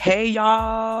Hey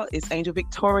y'all, it's Angel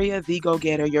Victoria, the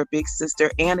go-getter, your big sister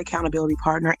and accountability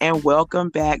partner, and welcome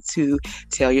back to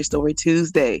Tell Your Story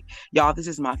Tuesday. Y'all, this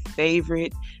is my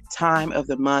favorite time of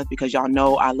the month because y'all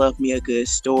know I love me a good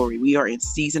story. We are in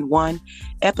season 1,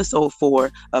 episode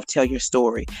 4 of Tell Your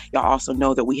Story. Y'all also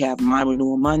know that we have Mind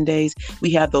Renewal Mondays. We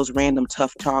have those random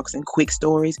tough talks and quick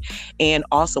stories, and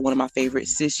also one of my favorite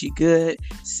Sis You Good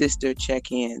sister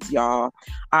check-ins. Y'all,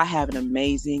 I have an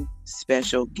amazing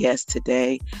special guest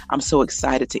today. I'm so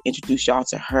excited to introduce y'all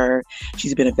to her.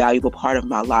 She's been a valuable part of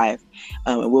my life,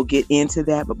 and we'll get into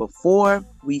that. But before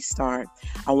we start,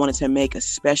 I wanted to make a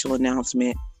special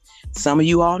announcement. Some of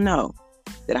you all know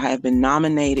that I have been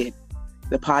nominated.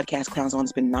 The Podcast Crown Zone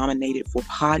has been nominated for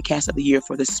Podcast of the Year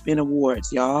for the Spin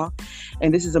Awards, y'all.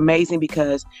 And this is amazing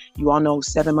because you all know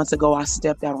 7 months ago, I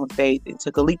stepped out on faith and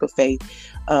took a leap of faith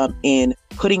in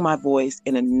putting my voice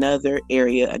in another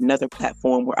area, another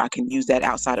platform where I can use that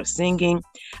outside of singing,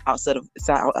 outside of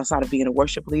being a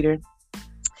worship leader.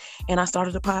 And I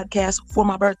started a podcast for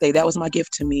my birthday. That was my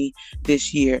gift to me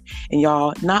this year. And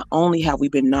y'all, not only have we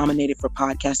been nominated for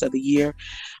Podcast of the Year,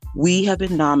 we have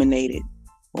been nominated.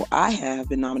 Well, I have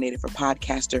been nominated for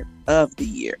Podcaster of the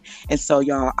Year. And so,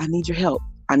 y'all, I need your help.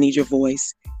 I need your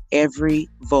voice. Every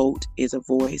vote is a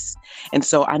voice. And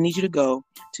so I need you to go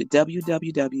to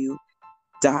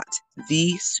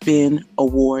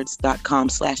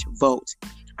www.thespinawards.com/vote.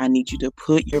 I need you to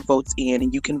put your votes in,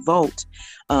 and you can vote.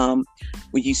 When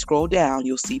you scroll down,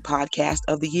 you'll see Podcast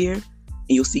of the Year, and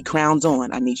you'll see Crowns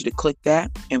On. I need you to click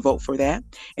that and vote for that.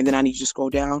 And then I need you to scroll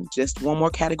down just one more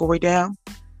category down.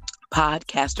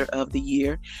 Podcaster of the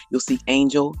Year. You'll see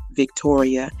Angel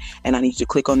Victoria, and I need you to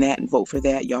click on that and vote for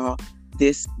that, y'all.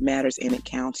 This matters and it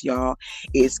counts, y'all.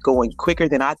 It's going quicker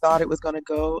than I thought it was going to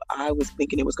go. I was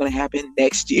thinking it was going to happen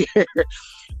next year,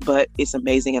 but it's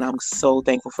amazing, and I'm so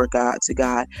thankful for God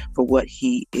for what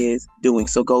He is doing.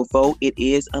 So go vote. It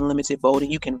is unlimited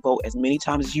voting. You can vote as many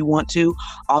times as you want to,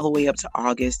 all the way up to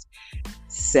August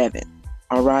 7th.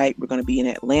 All right, we're going to be in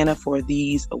Atlanta for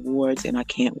these awards, and I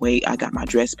can't wait. I got my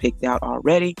dress picked out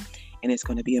already, and it's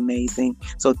going to be amazing.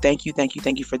 So thank you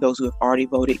for those who have already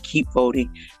voted. Keep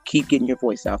voting. Keep getting your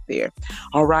voice out there.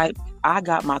 All right, I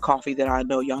got my coffee that I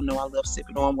know y'all know I love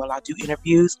sipping on while I do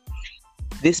interviews.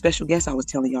 This special guest I was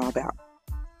telling y'all about.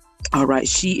 All right,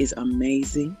 she is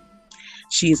amazing.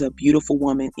 She is a beautiful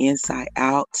woman inside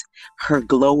out. Her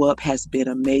glow up has been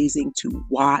amazing to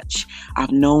watch.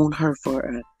 I've known her for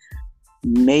an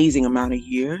amazing amount of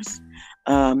years,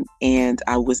 and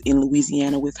I was in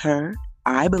Louisiana with her.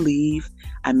 I believe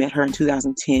I met her in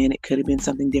 2010. It could have been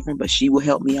something different, but she will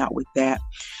help me out with that.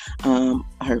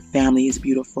 Her family is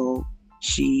beautiful.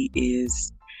 She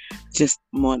is just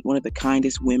one of the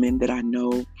kindest women that I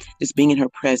know. Just being in her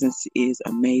presence is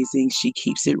amazing. She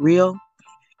keeps it real.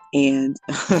 And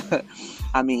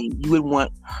I mean, you would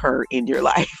want her in your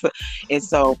life. And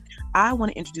so I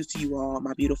want to introduce to you all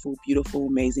my beautiful, beautiful,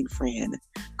 amazing friend,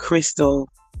 Crystal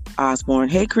Osborne.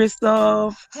 Hey,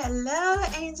 Crystal. Hello,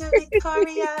 Angel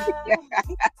Victoria.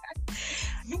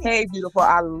 Hey, beautiful.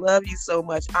 I love you so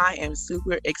much. I am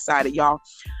super excited, y'all.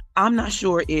 I'm not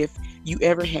sure if you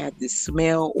ever had this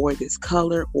smell or this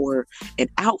color or an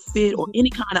outfit or any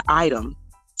kind of item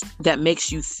that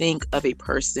makes you think of a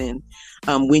person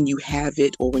when you have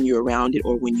it or when you're around it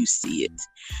or when you see it.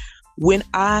 When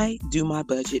I do my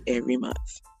budget every month,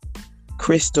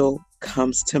 Crystal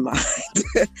comes to mind.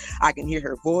 I can hear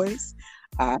her voice.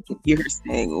 I can hear her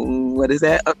saying, what is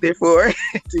that up there for?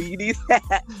 Do you need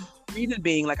that? Reason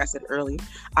being, like I said earlier,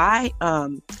 I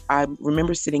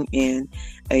remember sitting in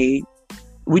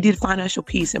we did Financial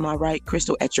Peace, am I right,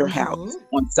 Crystal, at your house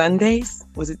on Sundays?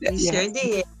 Was it that? We sure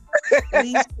did.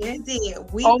 We sure did.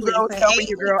 Oh, girl, tell me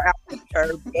your girl out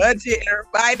her budget and her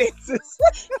finances.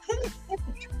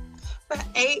 For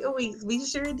 8 weeks. We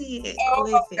sure did.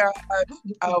 Oh my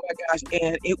gosh.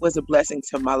 And it was a blessing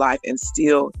to my life and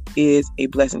still is a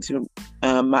blessing to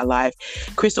my life.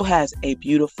 Crystal has a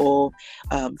beautiful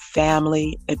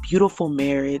family, a beautiful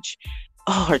marriage.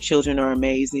 Oh, her children are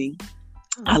amazing.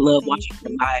 I love watching her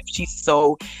live. She's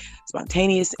so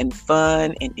spontaneous and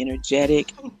fun and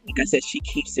energetic. Like I said, she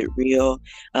keeps it real.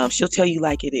 She'll tell you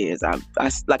like it is.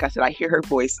 Like I said, I hear her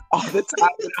voice all the time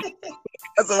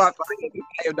because of my finances.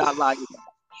 I am not lying.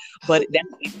 But that's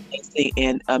amazing,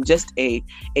 and just a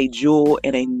jewel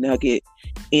and a nugget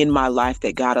in my life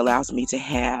that God allows me to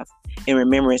have in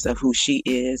remembrance of who she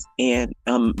is and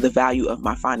the value of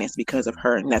my finance because of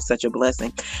her, and that's such a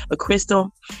blessing. But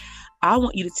Crystal, I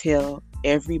want you to tell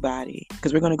everybody,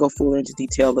 because we're going to go fuller into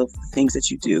detail of the things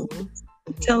that you do.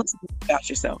 Tell us about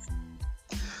yourself.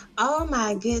 Oh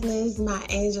my goodness, my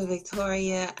angel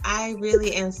Victoria. I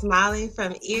really am smiling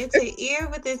from ear to ear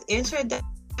with this introduction.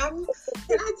 Can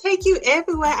I take you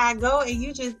everywhere I go and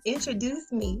you just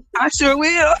introduce me? I sure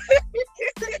will.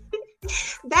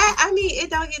 It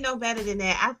don't get no better than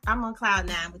that. I'm on cloud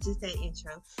nine with just that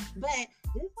intro. But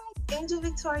just like Angel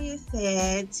Victoria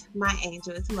said, my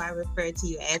angel is who I refer to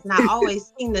you as. And I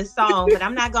always sing the song, but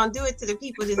I'm not going to do it to the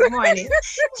people this morning.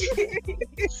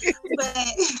 But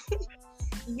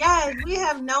yes, we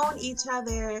have known each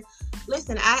other.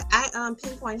 Listen, I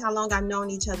pinpoint how long I've known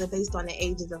each other based on the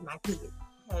ages of my kids.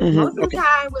 Most of the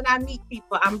time when I meet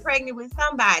people, I'm pregnant with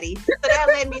somebody. So that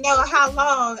let me know how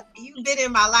long you've been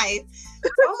in my life.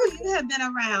 Oh, you have been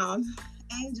around,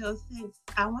 Angel, since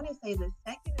I want to say the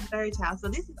second or third child. So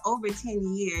this is over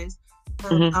 10 years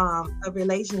of a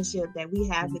relationship that we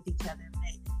have with each other.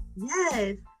 But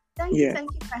yes, thank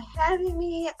you for having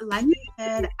me. Like you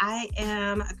said, I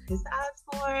am Chris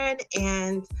Osborne,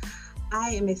 and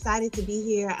I am excited to be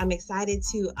here. I'm excited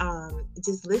to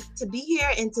just listen, to be here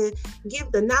and to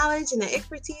give the knowledge and the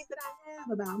expertise that I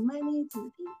have about money to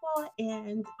the people.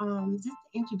 And just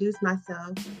to introduce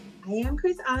myself, I am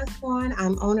Chris Osborne.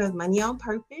 I'm owner of Money on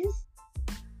Purpose.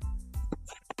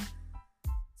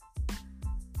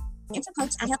 As a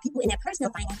coach, I help people in their personal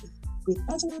finances with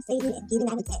budgeting, saving, and getting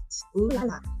out of debt. Ooh la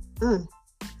la.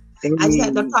 I just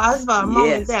had to pause for a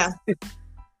moment there.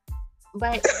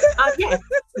 But yes,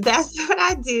 that's what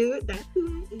I do. That's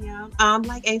who I am.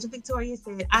 Like Angel Victoria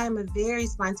said, I am a very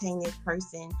spontaneous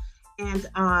person, and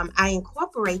I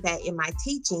incorporate that in my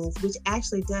teachings, which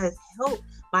actually does help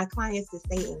my clients to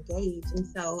stay engaged. And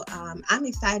so I'm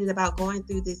excited about going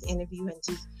through this interview and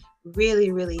just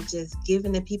really, really just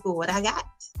giving the people what I got.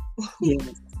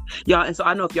 Yes. Y'all, and so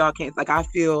I know if y'all can't, like, I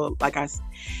feel like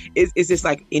it's just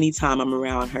like anytime I'm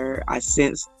around her, I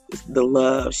sense the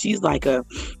love. She's like a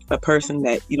person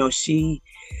that, she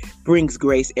brings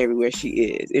grace everywhere she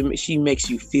is. She makes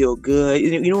you feel good.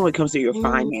 When it comes to your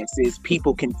finances,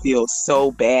 people can feel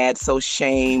so bad, so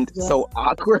shamed, so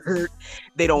awkward.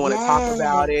 They don't want to talk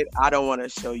about it. I don't want to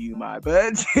show you my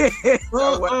budget. And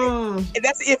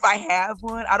that's if I have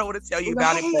one. I don't want to tell you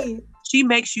about it, but she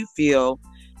makes you feel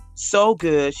so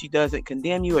good. She doesn't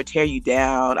condemn you or tear you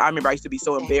down. I remember I used to be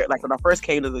so embarrassed. Like when I first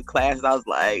came to the classes, I was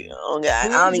like, oh God,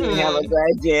 I don't even have a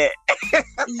budget.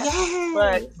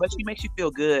 But she makes you feel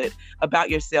good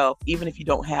about yourself, even if you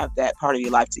don't have that part of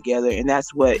your life together. And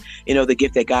that's what, the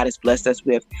gift that God has blessed us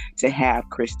with, to have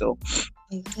Crystal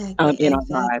in our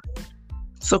lives.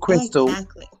 So Crystal,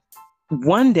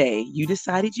 one day you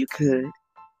decided you could,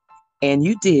 and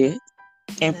you did.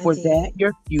 And for that,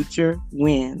 your future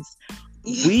wins.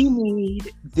 We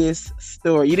need this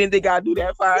story. You didn't think I'd do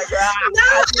that, fire girl? No,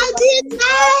 I did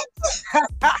not.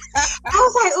 I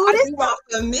was like, oh, this sounds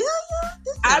familiar.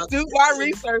 I do my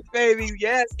research, baby.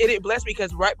 Yes. And it blessed me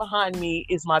because right behind me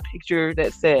is my picture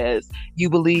that says, you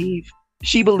believe,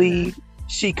 she believed,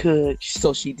 she could,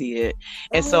 so she did.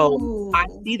 And so I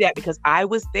see that because I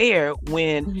was there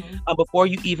when, before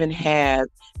you even had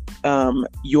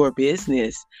your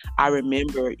business. I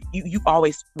remember you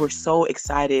always were so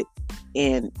excited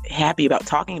and happy about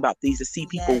talking about these, to see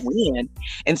people win.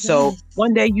 And so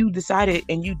one day you decided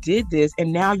and you did this,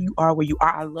 and now you are where you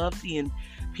are. I love seeing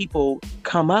people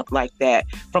come up like that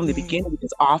from the beginning,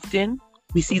 because often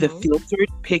we see the filtered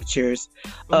pictures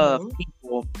of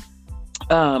people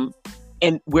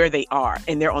and where they are,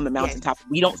 and they're on the mountaintop.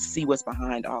 We don't see what's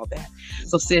behind all that.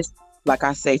 So sis, like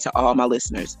I say to all my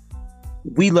listeners,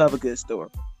 we love a good story.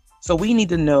 So we need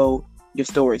to know your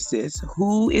story, sis.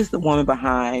 Who is the woman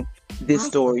behind this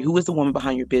story? Who is the woman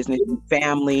behind your business, your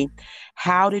family?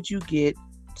 How did you get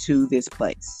to this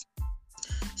place?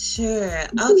 Sure.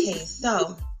 Okay,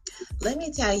 so let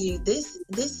me tell you, this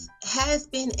has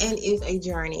been and is a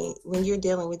journey when you're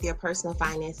dealing with your personal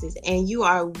finances and you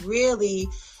are really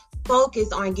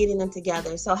focused on getting them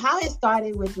together. So how it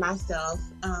started with myself,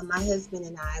 my husband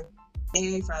and I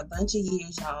married for a bunch of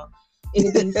years, y'all.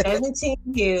 It'll be 17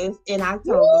 years in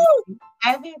October. Woo!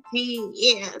 17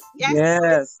 years.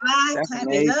 Yes. Clap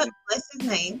it up. Bless his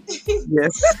name.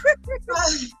 Yes.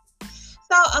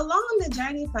 So along the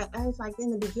journey for us, like in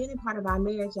the beginning part of our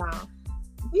marriage, y'all,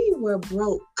 we were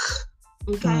broke.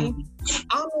 Okay?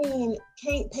 I mean,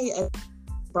 can't pay a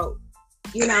broke.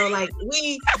 Like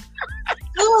we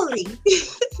fully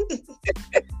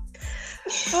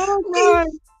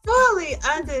fully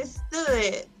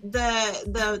understood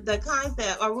the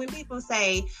concept, or when people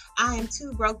say I am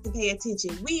too broke to pay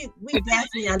attention, we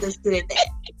definitely understood that.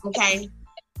 Okay,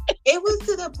 it was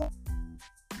to the point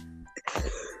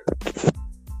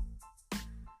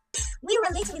we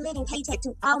were literally living paycheck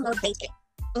to almost paycheck.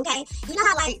 Okay, you know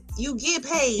how like you get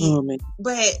paid,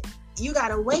 but you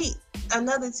gotta wait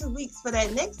another 2 weeks for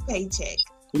that next paycheck.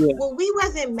 Yeah. Well, we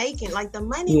wasn't making, like, the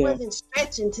money wasn't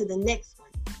stretching to the next one,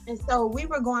 and so we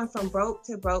were going from broke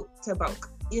to broke to broke.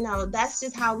 You know, that's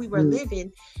just how we were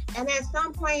living. And at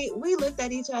some point, we looked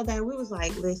at each other and we was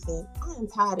like, "Listen, I am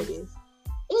tired of this.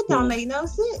 It don't make no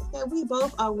sense that we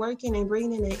both are working and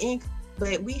bringing in income,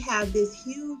 but we have this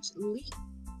huge leak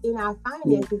in our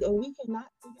finances, and we cannot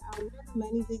figure out where the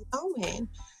money is going."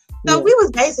 So we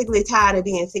was basically tired of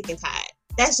being sick and tired.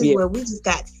 That's just where we just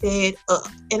got fed up.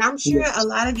 And I'm sure a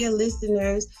lot of your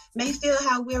listeners may feel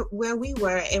how where we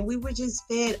were, and we were just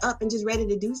fed up and just ready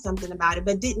to do something about it,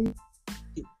 but didn't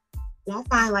do. And I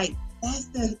find like that's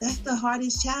the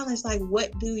hardest challenge. Like,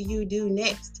 what do you do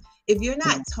next? If you're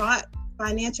not taught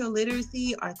financial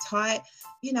literacy or taught,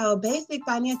 you know, basic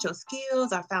financial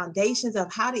skills or foundations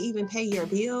of how to even pay your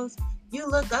bills, you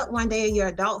look up one day in your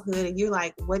adulthood and you're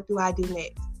like, what do I do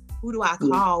next? Who do I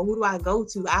call? Who do I go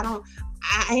to?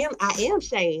 I am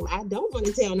ashamed. I don't want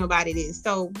to tell nobody this.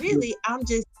 So really, I'm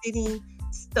just sitting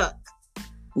stuck.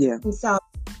 Yeah. And so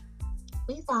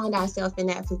we found ourselves in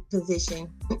that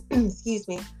position. Excuse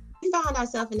me. We found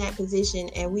ourselves in that position,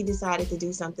 and we decided to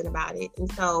do something about it.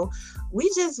 And so we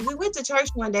went to church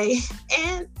one day,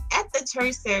 and at the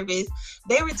church service,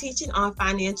 they were teaching on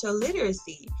financial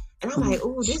literacy. And I'm like,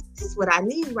 oh, this is what I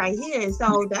need right here. And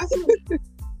so that's what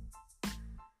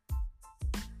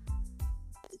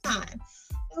time.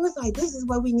 It was like, this is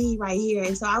what we need right here.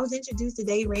 And so I was introduced to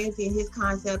Dave Ramsey and his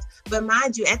concepts. But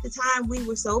mind you, at the time, we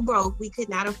were so broke, we could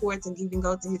not afford to even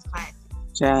go to his class.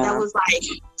 That was like,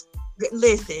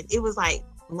 listen, it was like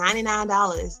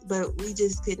 $99, but we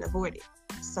just couldn't afford it.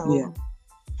 So,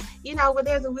 you know, where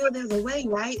there's a will, there's a way,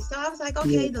 right? So I was like,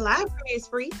 okay, the library is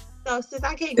free. So since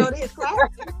I can't go to his class,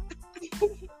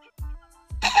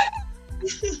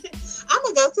 I'm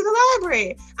going to go to the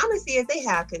library. I'm going to see if they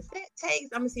have cassette tapes.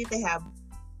 I'm going to see if they have,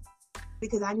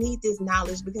 because I need this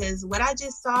knowledge, because what I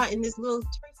just saw in this little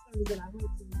church service that I went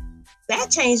to,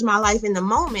 that changed my life in the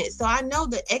moment. So I know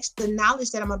the extra knowledge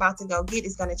that I'm about to go get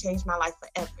is going to change my life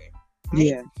forever.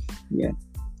 Right? Yeah.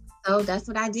 So that's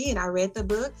what I did. I read the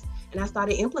books and I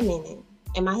started implementing.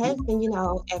 And my husband, you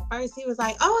know, at first he was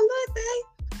like, oh, look,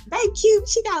 they cute.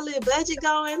 She got a little budget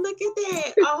going. Look at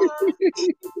that. Oh.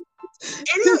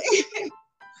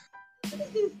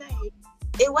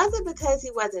 It wasn't because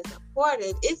he wasn't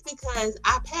supportive. It's because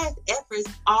our past efforts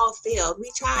all failed.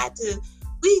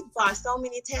 We bought so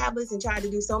many tablets and tried to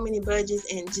do so many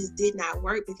budgets and just did not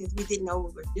work because we didn't know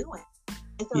what we were doing.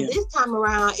 And so this time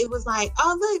around, it was like,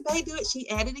 oh, look, they do it. She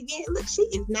added again. Look, she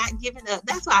is not giving up.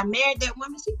 That's why I married that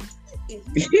woman. She was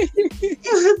it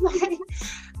was like,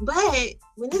 but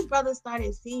when this brother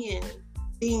started seeing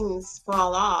things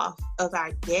fall off of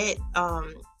our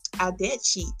debt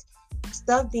sheet,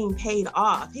 stuff being paid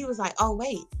off, he was like, oh,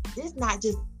 wait, this not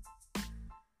just.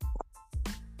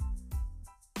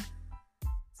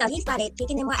 So he started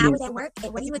picking in more hours at work,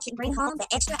 and what he would bring home, the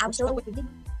extra, I was sure what to do.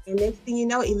 And next thing you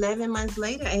know, 11 months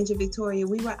later, Angel Victoria,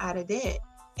 we were out of debt,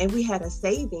 and we had a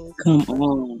savings. Come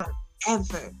on.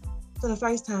 Ever. For the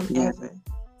first time ever.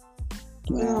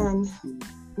 Wow. And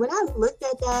when I looked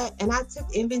at that and I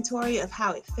took inventory of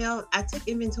how it felt, I took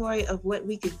inventory of what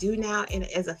we could do now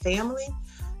as a family,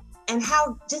 and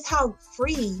how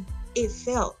free it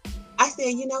felt. I said,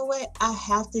 you know what? I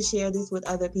have to share this with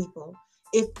other people.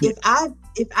 If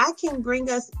I can bring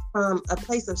us from a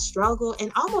place of struggle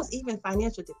and almost even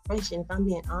financial depression, if I'm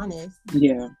being honest.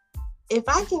 Yeah. If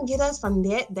I can get us from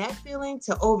that feeling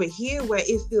to over here where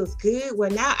it feels good, where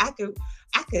now I could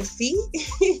see,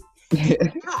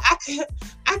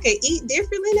 I could eat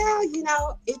differently now, you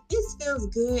know, it just feels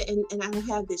good, and I don't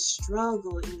have this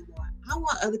struggle anymore. I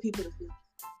want other people to feel it.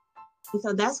 And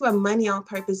so that's where Money on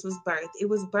Purpose was birthed. It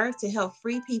was birthed to help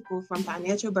free people from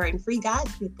financial burden, free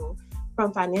God's people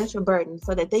from financial burden,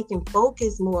 so that they can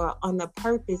focus more on the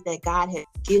purpose that God has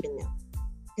given them.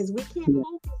 Because we can't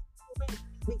focus.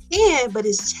 We can, but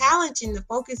it's challenging to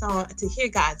focus on, to hear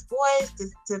God's voice,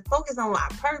 to focus on our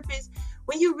purpose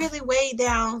when you're really weighed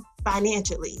down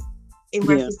financially in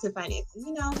reference to finances,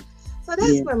 you know? So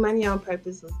that's where Money on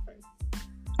Purpose was first.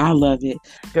 I love it.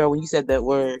 Girl, when you said that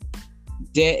word,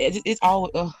 debt, it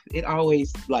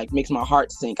always like makes my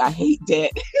heart sink. I hate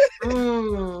debt.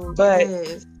 But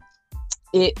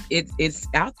it's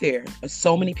out there.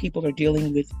 So many people are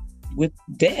dealing with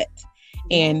debt.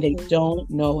 And they don't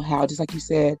know how, just like you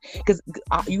said, because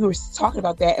you were talking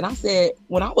about that. And I said,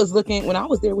 when I was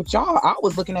there with y'all, I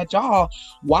was looking at y'all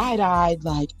wide-eyed,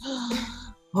 like,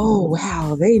 oh,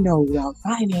 wow, they know about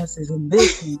finances and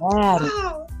this and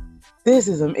that.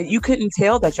 You couldn't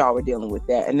tell that y'all were dealing with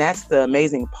that. And that's the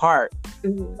amazing part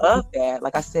of that.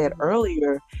 Like I said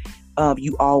earlier,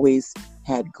 you always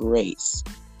had grace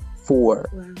for,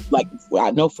 like,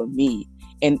 I know for me,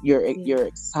 and your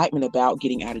excitement about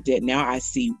getting out of debt. Now I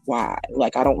see why.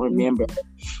 Like, I don't remember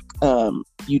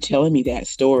you telling me that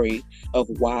story of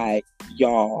why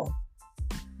y'all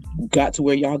got to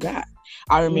where y'all got.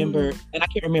 I remember, and I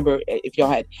can't remember if y'all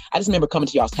had, I just remember coming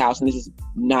to y'all's house, and this is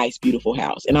nice, beautiful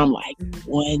house. And I'm like,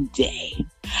 one day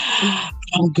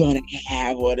I'm going to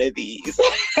have one of these.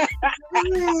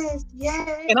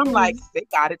 Yes. And I'm like, they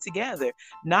got it together,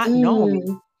 not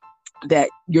knowing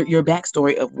that your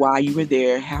backstory of why you were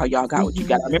there, how y'all got what you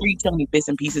got. I remember you telling me bits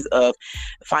and pieces of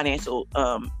financial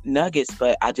nuggets,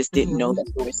 but I just didn't know that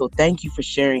story. So thank you for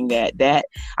sharing that. That,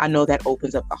 I know that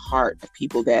opens up the heart of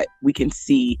people, that we can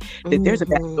see that there's a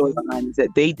backstory behind this,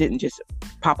 that they didn't just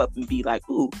pop up and be like,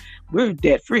 ooh, we're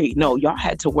debt free. No, y'all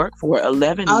had to work for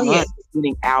 11 months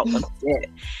getting out of debt.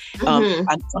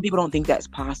 Some people don't think that's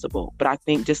possible, but I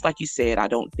think, just like you said, I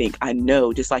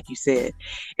know, just like you said,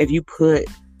 if you put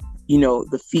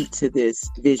the feet to this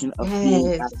vision of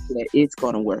being out of debt, it's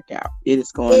going to work out. It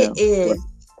is going to.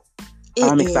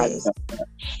 I'm excited about that.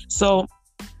 So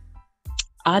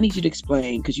I need you to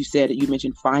explain, because you said that you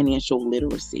mentioned financial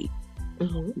literacy.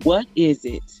 What is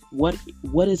it? What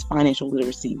does financial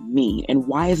literacy mean, and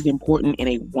why is it important in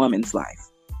a woman's life?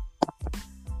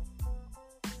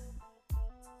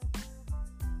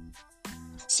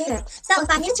 Sure. So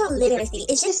financial literacy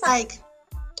is just like,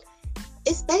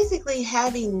 it's basically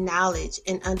having knowledge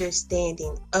and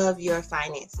understanding of your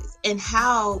finances and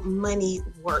how money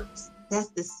works. That's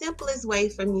the simplest way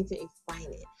for me to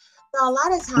explain it. So a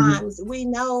lot of times we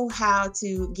know how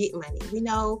to get money. We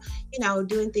know,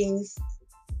 doing things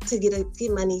to get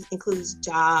money includes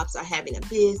jobs or having a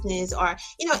business or,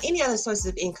 any other sources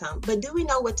of income. But do we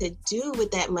know what to do with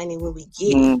that money when we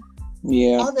get it?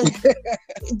 Yeah.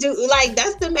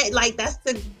 That's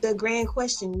the grand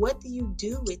question. What do you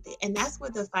do with it? And that's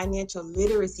where the financial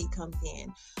literacy comes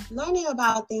in. Learning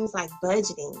about things like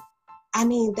budgeting. I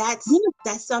mean, that's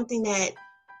something that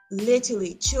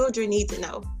literally children need to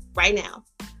know right now.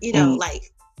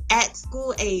 Like at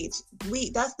school age,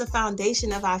 that's the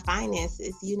foundation of our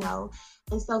finances,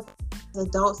 And so for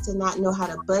adults to not know how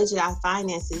to budget our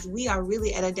finances, we are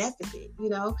really at a deficit,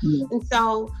 And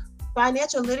so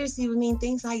financial literacy would mean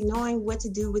things like knowing what to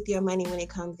do with your money when it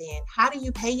comes in. How do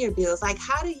you pay your bills? Like,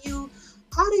 how do you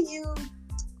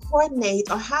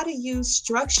coordinate, or how do you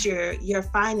structure your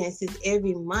finances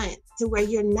every month to where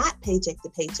you're not paycheck to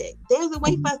paycheck? There's a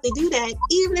way for us to do that,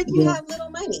 even if you have little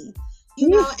money,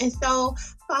 And so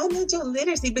financial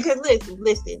literacy, because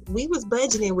listen, we was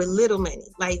budgeting with little money.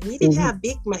 Like, we didn't have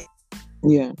big money.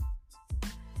 Yeah.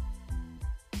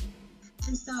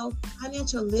 And so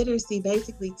financial literacy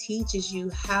basically teaches you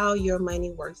how your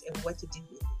money works and what to do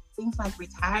with it. Things like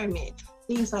retirement,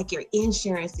 things like your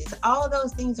insurances, all of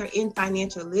those things are in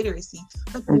financial literacy.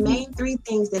 But the main three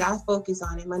things that I focus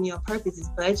on in Money on Purpose is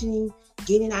budgeting,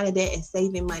 getting out of debt, and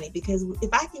saving money. Because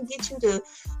if I can get you to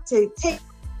take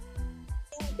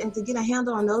and to get a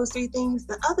handle on those three things,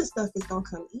 the other stuff is going to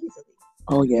come easily.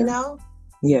 Oh, yeah.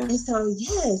 Yeah. And so,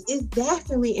 yes, it's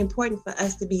definitely important for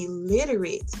us to be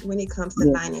literate when it comes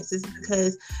to finances,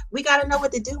 because we got to know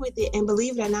what to do with it. And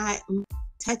believe it or not,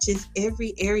 touches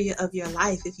every area of your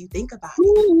life if you think about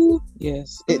it.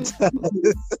 Yes, it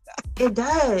does. It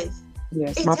does.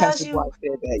 Yes, my pastor's wife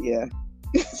said that,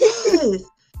 Yes,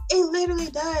 it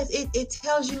literally does. It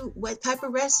tells you what type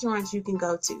of restaurants you can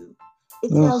go to. It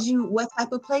tells you what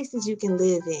type of places you can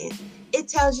live in. It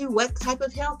tells you what type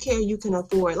of healthcare you can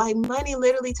afford. Like, money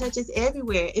literally touches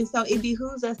everywhere. And so it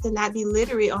behooves us to not be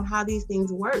literate on how these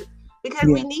things work, because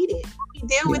we need it. We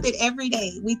deal with it every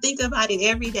day. We think about it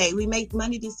every day. We make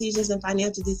money decisions and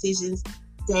financial decisions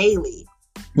daily.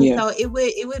 And so it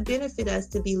would benefit us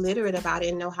to be literate about it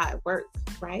and know how it works,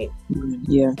 right?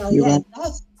 Yeah. So right.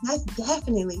 That's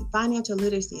definitely, financial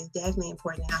literacy is definitely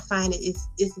important. And I find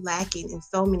it's lacking in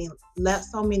so many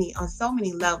on so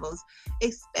many levels,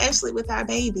 especially with our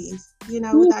babies,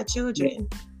 with our children.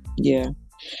 Yeah.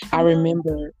 I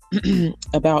remember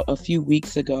about a few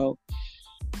weeks ago,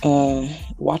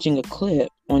 watching a clip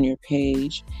on your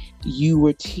page. You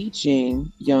were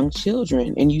teaching young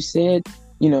children, and you said,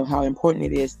 how important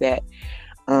it is that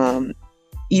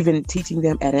even teaching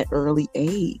them at an early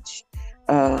age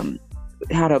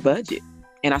how to budget.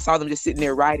 And I saw them just sitting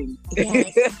there writing.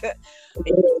 Yes.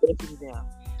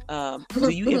 Do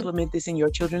you implement this in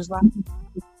your children's life?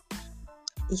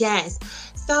 Yes.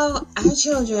 So our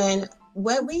children,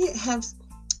 what we have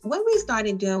what we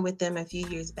started doing with them a few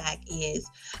years back is,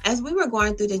 as we were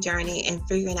going through the journey and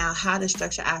figuring out how to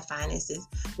structure our finances,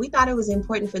 we thought it was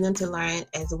important for them to learn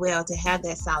as well, to have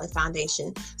that solid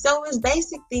foundation. So it was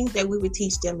basic things that we would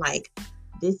teach them, like,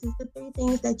 this is the 3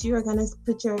 things that you are going to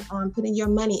put in your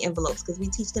money envelopes, because we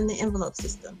teach them the envelope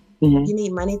system. Mm-hmm. You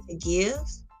need money to give,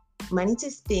 money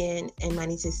to spend, and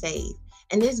money to save.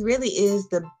 And this really is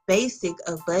the basic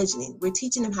of budgeting. We're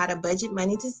teaching them how to budget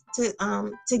money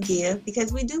to give,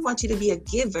 because we do want you to be a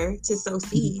giver, to sow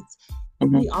seeds.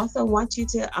 Mm-hmm. We also want you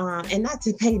to, and not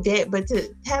to pay debt, but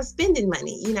to have spending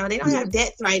money. You know, they don't have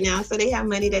debts right now, so they have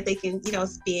money that they can, you know,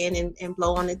 spend and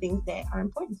blow on the things that are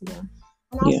important to them.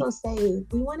 And also save.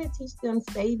 We want to teach them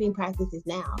saving practices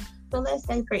now. So let's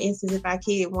say, for instance, if our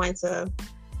kid wants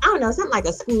something like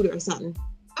a scooter or something.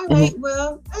 All right,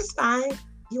 well, that's fine.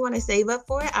 You want to save up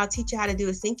for it? I'll teach you how to do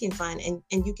a sinking fund,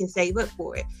 and you can save up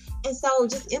for it. And so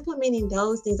just implementing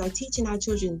those things, or teaching our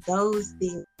children those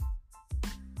things.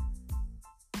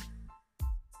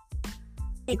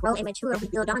 They grow and mature, we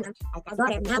build on them. Like our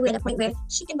daughter, now we're at a point where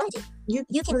she can budget. You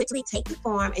can literally take the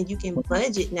form and you can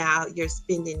budget now your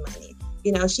spending money.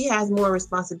 You know, she has more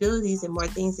responsibilities and more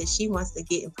things that she wants to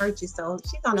get and purchase. So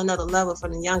she's on another level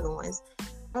from the younger ones.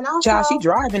 And also, child, she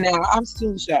driving now. I'm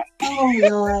still shocked. Oh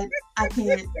Lord, I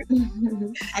can't.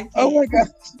 I can't. Oh my God,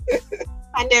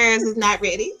 my nerves is not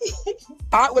ready.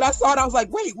 When I saw it, I was like,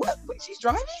 wait, what? Wait, she's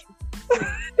driving?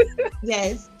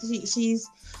 Yes,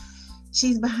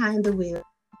 she's behind the wheel.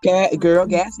 Girl,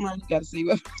 gas money. Gotta see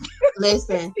what.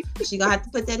 Listen, she gonna have to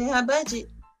put that in her budget.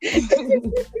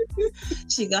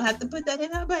 She gonna have to put that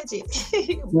in her budget.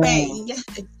 But yes,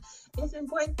 it's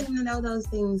important for them to know those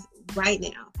things right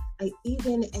now. Like,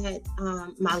 even at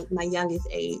my youngest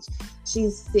age,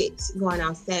 she's 6 going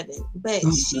on 7, but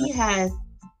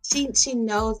she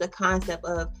knows the concept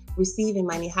of receiving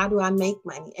money. How do I make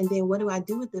money? And then what do I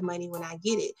do with the money when I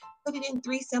get it? Put it in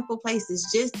 3 simple places,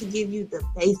 just to give you the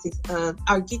basics of,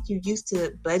 or get you used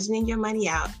to budgeting your money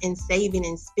out and saving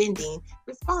and spending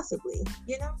responsibly,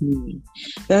 you know?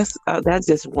 That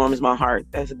just warms my heart.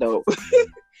 That's dope.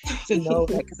 To know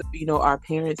that, because, you know,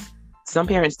 some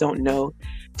parents don't know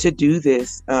to do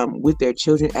this with their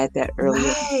children at that early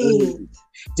age,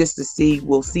 just to see,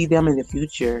 we'll see them in the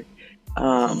future,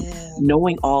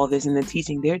 knowing all this, and then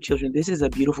teaching their children. This is a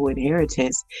beautiful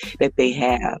inheritance that they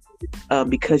have,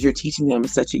 because you're teaching them at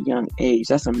such a young age.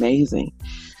 That's amazing.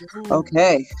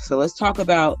 Okay, so let's talk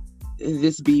about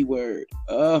this B word.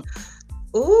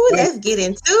 Let's get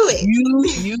into it.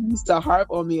 You used to harp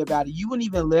on me about it. You wouldn't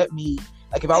even let me,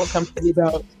 like, if I would come to you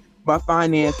about my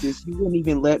finances, you wouldn't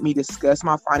even let me discuss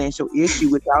my financial issue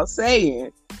without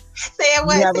saying,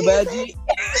 what? You have a budget?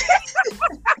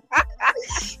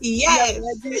 Yes.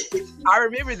 I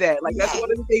remember that. Like, that's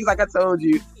one of the things, like I told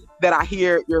you, that I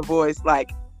hear your voice, like,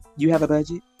 you have a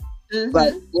budget? Mm-hmm.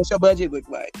 Like, what's your budget look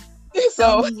like?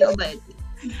 So your budget.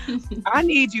 I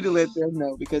need you to let them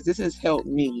know, because this has helped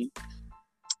me,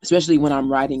 especially when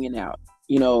I'm writing it out.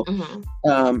 You know,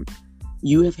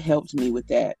 you have helped me with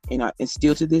that, and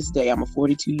still to this day, I'm a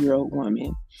 42-year-old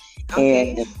woman,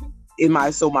 and in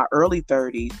my early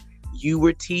 30s, you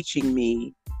were teaching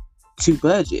me to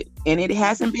budget, and it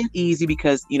hasn't been easy,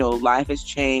 because, you know, life has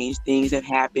changed, things have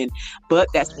happened, but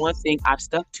that's one thing I've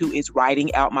stuck to, is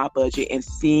writing out my budget and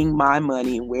seeing my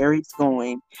money and where it's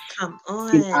going. Come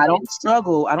on. And I don't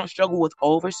struggle with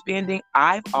overspending.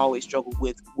 I've always struggled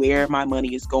with where my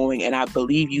money is going, and I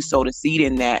believe you sowed a seed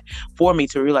in that for me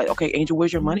to realize, okay, Angel,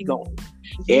 where's your money going?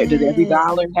 Yes. Does every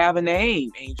dollar have a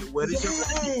name? Angel, what is your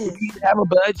money? You need to have a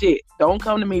budget. Don't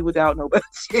come to me without no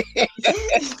budget.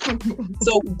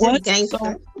 So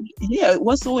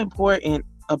what's so important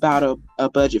about a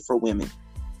budget for women?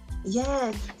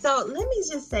 Yeah. So let me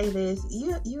just say this.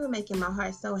 You are making my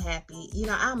heart so happy. You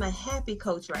know, I'm a happy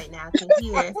coach right now to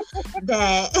hear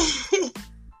that.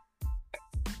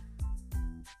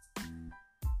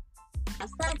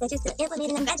 Stuff that you're still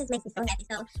implementing them, that just makes me so happy.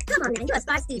 So come on now, you're a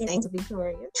star student, Angel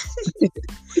Victoria.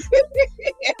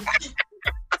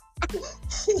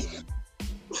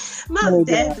 Most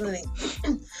definitely.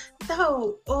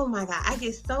 So, oh my God, I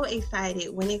get so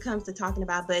excited when it comes to talking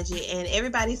about budget, and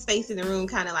everybody's face in the room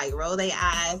kind of like roll their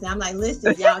eyes. And I'm like,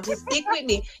 listen, y'all, just stick with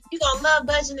me. You're gonna love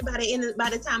budgeting by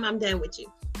the time I'm done with you.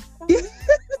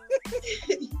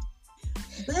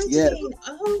 Budgeting,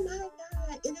 oh my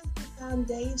God, it is the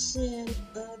foundation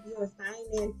of your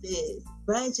finances.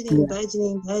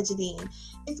 Budgeting.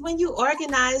 It's when you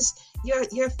organize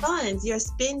your funds, your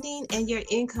spending, and your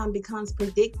income becomes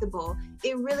predictable.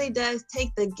 It really does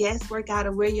take the guesswork out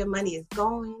of where your money is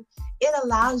going. It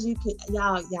allows you to,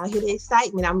 y'all hear the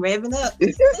excitement. I'm revving up.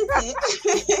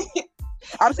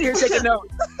 I'm sitting here taking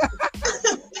notes.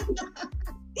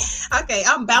 Okay,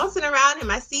 I'm bouncing around in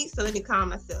my seat, so let me calm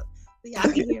myself so y'all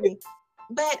can hear me.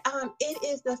 But it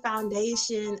is the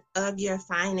foundation of your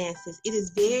finances. It is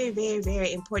very, very,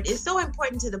 very important. It's so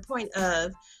important to the point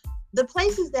of the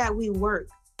places that we work.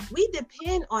 We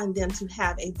depend on them to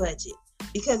have a budget,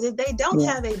 because if they don't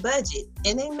have a budget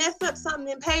and they mess up something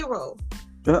in payroll,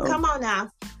 come on now,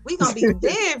 we're going to be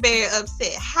very, very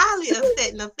upset, highly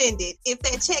upset and offended if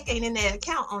that check ain't in that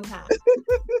account on time.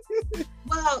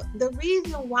 Well, the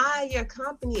reason why your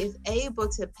company is able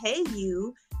to pay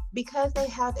you, because they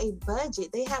have a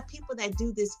budget. They have people that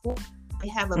do this for them. They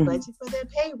have a budget for their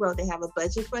payroll. They have a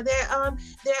budget for their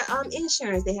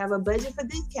insurance. They have a budget for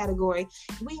this category.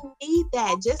 We need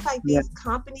that, just like these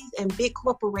companies and big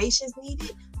corporations need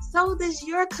it. So does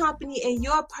your company and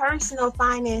your personal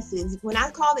finances. When I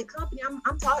call it company,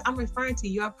 I'm referring to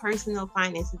your personal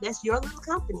finances. That's your little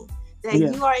company that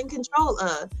you are in control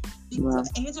of. Wow.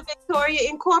 Angel Victoria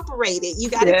Incorporated. You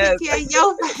got to take care of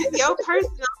your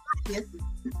personal finances.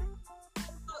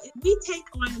 We take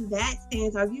on that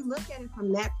stance, or if you look at it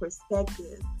from that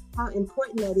perspective, how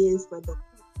important that is for the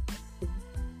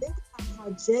think about how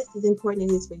just as important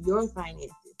it is for your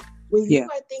finances. When you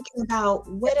are thinking about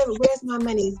where's my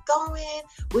money going,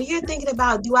 when you're thinking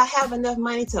about, do I have enough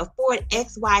money to afford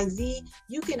XYZ,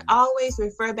 you can always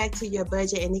refer back to your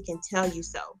budget and it can tell you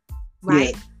so,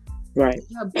 right? Yeah. Right.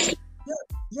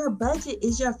 Your budget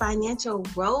is your financial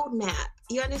roadmap.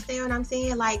 You understand what I'm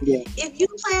saying? Like, if you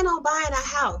plan on buying a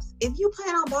house, if you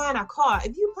plan on buying a car,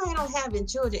 if you plan on having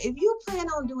children, if you plan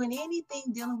on doing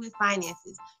anything dealing with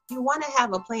finances, you want to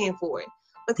have a plan for it.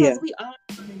 Because we all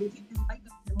know that if you can wake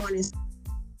up in the morning,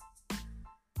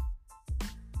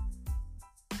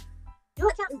 your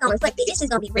account is going to reflect it. It's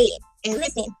just going to be red. And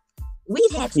listen,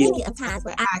 we've had plenty of times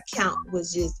where our account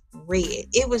was just red.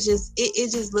 It was just,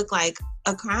 it just looked like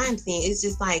a crime scene. It's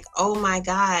just like, oh my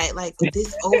God, like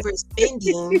this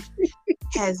overspending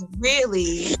has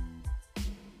really,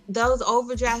 those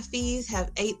overdraft fees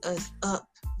have ate us up,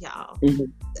 y'all.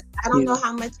 I don't know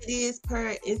how much it is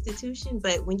per institution,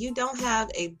 but when you don't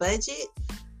have a budget,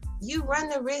 you run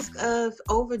the risk of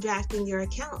overdrafting your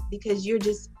account because you're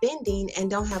just spending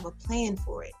and don't have a plan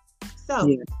for it.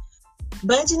 So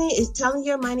budgeting is telling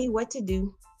your money what to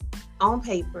do on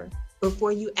paper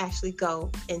before you actually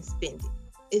go and spend it.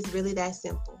 It's really that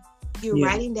simple. You're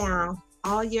writing down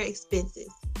all your expenses.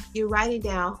 You're writing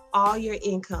down all your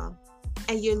income.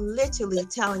 And you're literally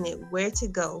telling it where to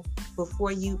go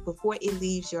before it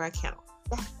leaves your account.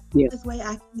 That's the way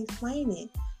I can explain it.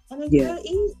 And it's real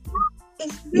easy.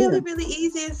 It's really, really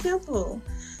easy and simple.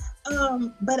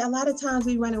 But a lot of times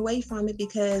we run away from it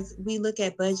because we look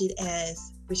at budget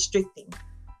as restricting,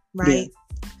 right?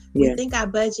 We think our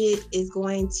budget is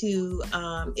going to,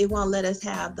 it won't let us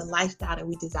have the lifestyle that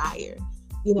we desire.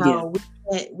 You know,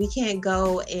 we can't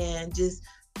go and just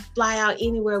fly out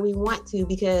anywhere we want to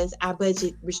because our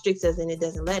budget restricts us and it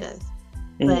doesn't let us.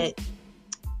 But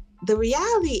the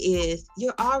reality is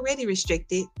you're already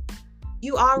restricted.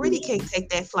 You already can't take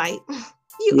that flight.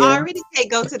 You already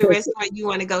can't go to the restaurant you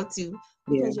want to go to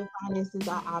because your finances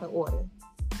are out of order.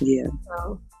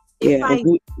 So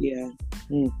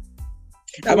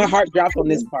my heart drops on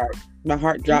this part. My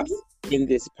heart drops in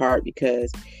this part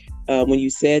because when you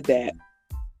said that,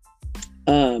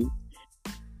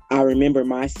 I remember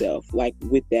myself like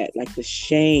with that, like the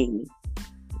shame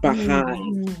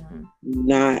behind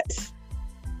not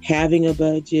having a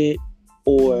budget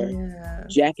or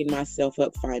jacking myself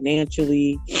up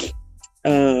financially.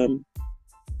 The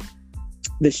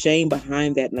shame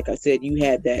behind that, like I said, you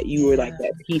had that, you were like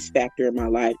that peace factor in my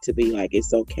life to be like,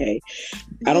 it's okay.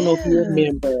 I don't know if you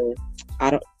remember,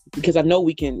 because I know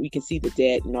we can see the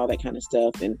debt and all that kind of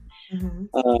stuff, and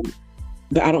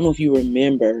but I don't know if you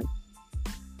remember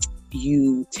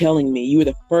you telling me, you were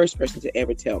the first person to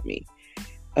ever tell me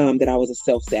that I was a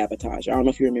self-sabotager. I don't know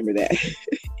if you remember that.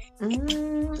 You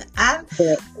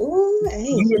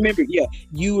remember,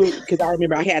 you were, because I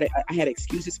remember I had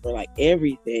excuses for like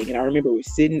everything, and I remember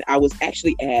I was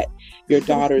actually at your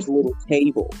daughter's little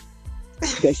table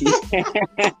that she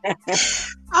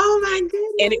oh my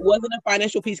goodness. And it wasn't a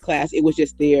financial peace class, it was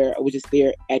just there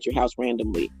at your house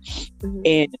randomly.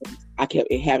 And I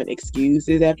kept having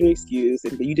excuses after excuse,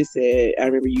 and you just said, I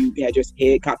remember you had your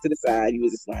head cocked to the side, you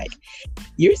was just like,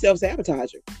 you're a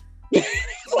self-sabotager.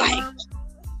 Like,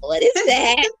 what is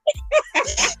that?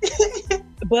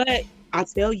 But I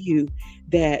tell you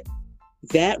that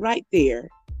right there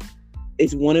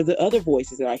is one of the other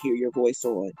voices that I hear your voice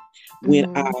on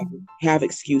when I have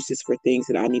excuses for things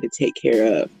that I need to take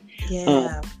care of.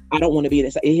 Yeah. I don't want to be in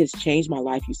this. It has changed my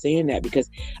life, you saying that, because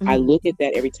I look at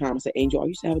that every time. I say, Angel, are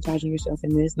you sabotaging yourself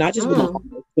in this? Not just with my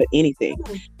finance, but anything.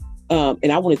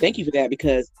 And I want to thank you for that,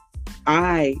 because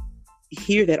I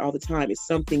hear that all the time. It's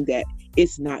something that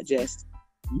it's not just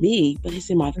me, but it's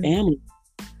in my family.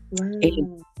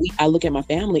 And I look at my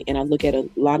family, and I look at a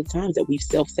lot of times that we've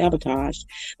self-sabotaged,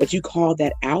 but you call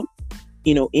that out,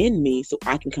 in me, so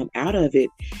I can come out of it,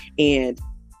 and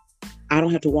I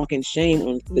don't have to walk in shame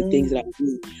on the things that I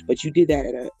do. But you did that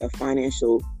at a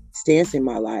financial stance in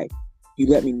my life. You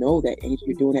let me know that, and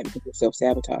you're doing that because you're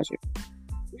self-sabotaging.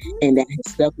 And that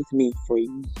has stuck with me for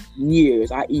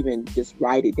years. I even just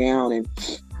write it down. And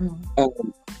a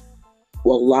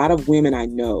lot of women I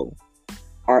know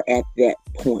are at that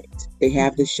point. They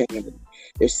have the shame.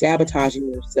 They're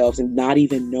sabotaging themselves and not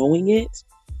even knowing it.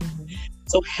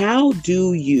 So how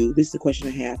do you, this is the question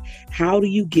I have, how do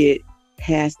you get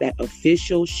past that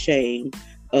official shame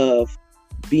of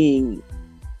being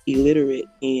illiterate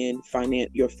in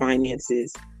your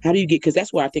finances? How do you get, because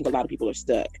that's where I think a lot of people are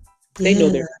stuck. They know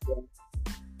they're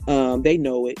they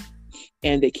know it,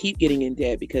 and they keep getting in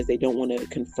debt because they don't want to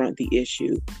confront the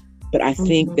issue. But I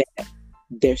think that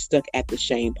they're stuck at the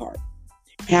shame part.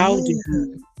 How do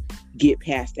you get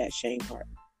past that shame part?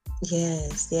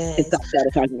 Yes. And stop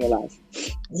sabotaging your life.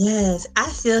 Yes, I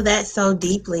feel that so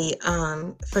deeply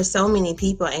for so many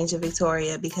people, Angel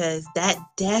Victoria, because that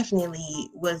definitely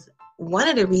was one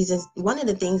of the reasons, one of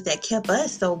the things that kept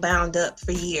us so bound up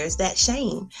for years, that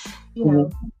shame.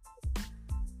 Having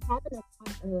a thought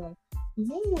of,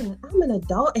 man, I'm an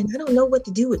adult and I don't know what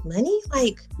to do with money.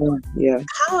 Like,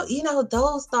 how,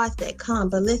 those thoughts that come.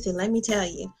 But listen, let me tell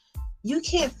you, you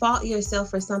can't fault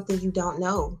yourself for something you don't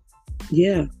know.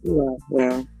 Yeah.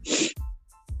 Well.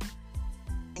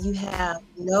 You have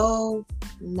no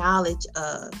knowledge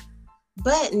of.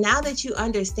 But now that you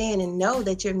understand and know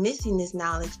that you're missing this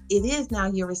knowledge, it is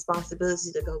now your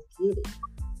responsibility to go get it.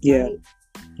 Yeah.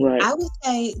 Right. I would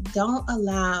say don't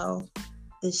allow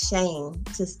the shame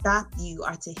to stop you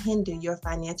or to hinder your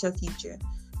financial future,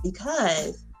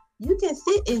 because you can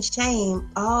sit in shame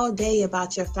all day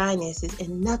about your finances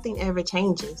and nothing ever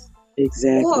changes.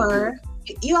 Exactly. Or,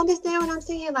 you understand what I'm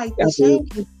saying? Like, the shame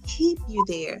can keep you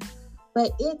there.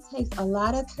 But it takes a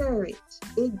lot of courage.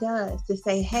 It does, to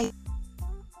say, hey.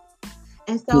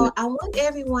 And so I want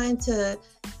everyone to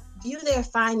view their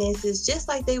finances just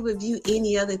like they would view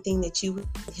any other thing that you would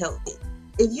help with.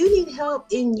 If you need help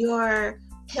in your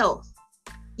health,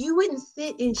 you wouldn't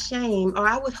sit in shame, or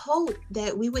I would hope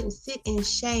that we wouldn't sit in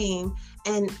shame,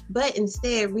 but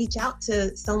instead reach out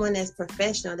to someone that's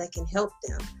professional that can help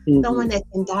them, someone that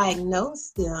can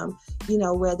diagnose them,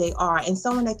 where they are, and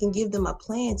someone that can give them a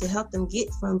plan to help them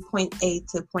get from point A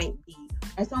to point B,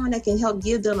 and someone that can help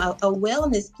give them a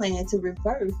wellness plan to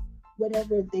reverse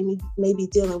whatever they may be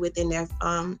dealing with in their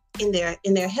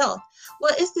health.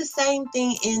 Well, it's the same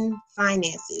thing in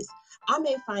finances. I'm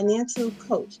a financial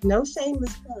coach. No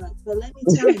shameless plug, but let me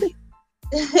tell you.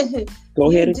 Go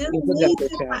ahead and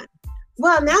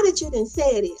well, now that you done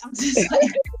said it, I'm just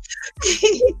like,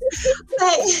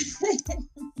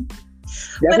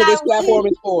 that's what this platform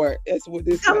is for. That's what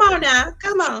this. Come on.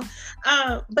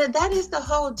 But that is the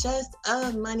whole gist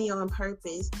of Money on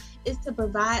Purpose, is to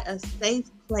provide a safe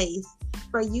place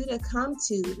for you to come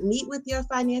to meet with your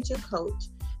financial coach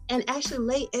and actually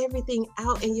lay everything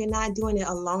out, and you're not doing it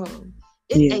alone.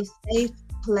 It's a safe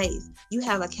place. You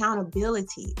have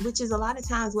accountability, which is a lot of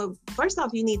times first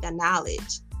off, you need the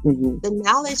knowledge. The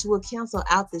knowledge will cancel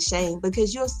out the shame,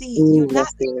 because you'll see you're not.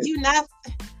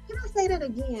 Can I say that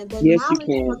again? The knowledge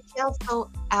will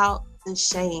cancel out the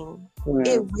shame. Wow.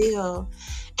 It will.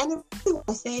 And the reason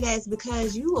I say that is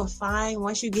because you will find,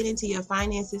 once you get into your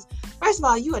finances, first of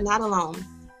all, you are not alone.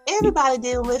 Everybody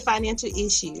dealing with financial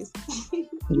issues.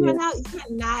 You're not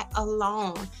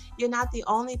alone. You're not the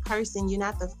only person. You're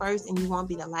not the first, and you won't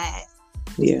be the last.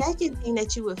 The second thing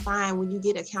that you would find when you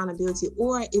get accountability,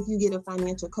 or if you get a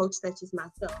financial coach such as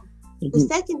myself, the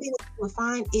second thing that you will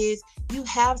find is you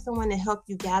have someone to help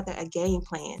you gather a game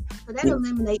plan. So that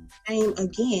eliminates shame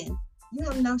again. You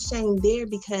have no shame there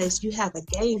because you have a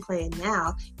game plan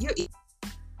now. You're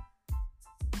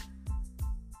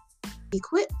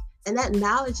equipped, and that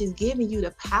knowledge is giving you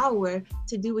the power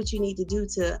to do what you need to do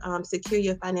to secure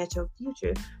your financial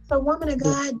future. So, woman of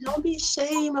God, don't be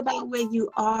ashamed about where you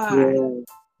are.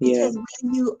 Because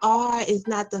where you are is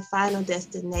not the final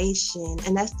destination.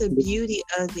 And that's the beauty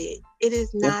of it. It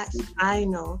is not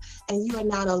final. And you are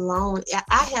not alone.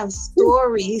 I have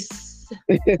stories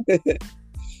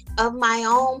of my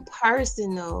own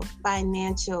personal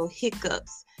financial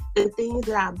hiccups. The things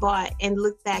that I bought and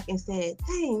looked back and said,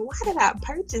 dang, why did I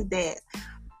purchase that?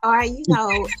 or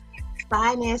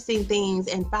financing things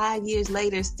and 5 years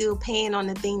later still paying on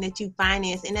the thing that you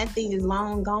financed and that thing is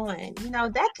long gone.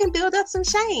 That can build up some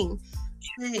shame.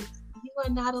 But you are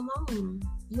not alone.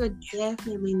 You are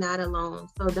definitely not alone.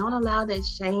 So don't allow that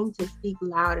shame to speak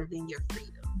louder than your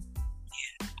freedom.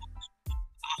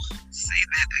 Say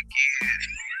that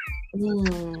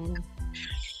again. Don't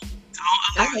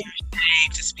allow your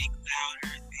shame to speak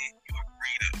louder than your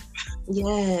freedom.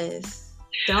 Yes.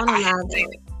 Don't allow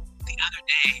that. The other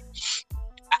day,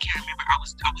 I can't remember. I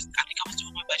think I was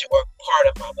doing my budget or part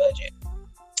of my budget,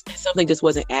 and something just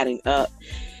wasn't adding up,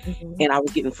 and I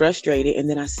was getting frustrated. And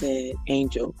then I said,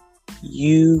 "Angel,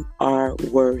 you are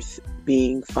worth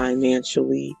being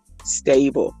financially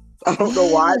stable." I don't know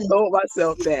why I told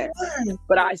myself that,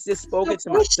 but I just spoke it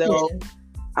to myself.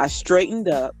 I straightened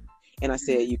up, and I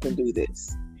said, "You can do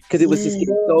this." Because it was just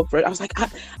getting so frustrated. I was like,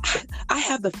 I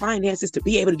have the finances to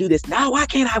be able to do this. Now, why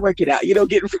can't I work it out?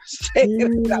 Getting frustrated.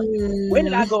 When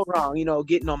did I go wrong?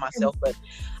 Getting on myself. But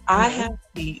I have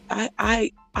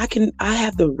I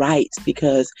have the right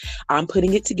because I'm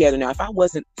putting it together. Now, if I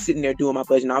wasn't sitting there doing my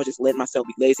budget and I was just letting myself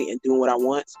be lazy and doing what I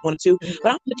wanted to,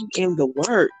 but I'm putting in the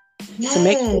work to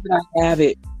make sure that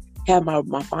I have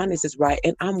my finances right,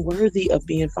 and I'm worthy of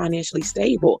being financially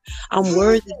stable. I'm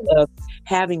worthy of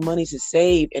having money to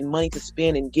save and money to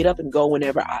spend and get up and go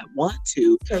whenever I want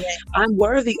to. Correct. I'm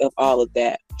worthy of all of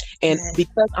that. And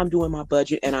because I'm doing my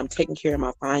budget and I'm taking care of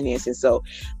my finances, so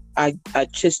I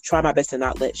just try my best to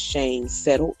not let shame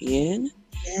settle in.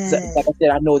 So, like I said,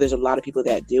 I know there's a lot of people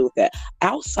that deal with that.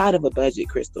 Outside of a budget,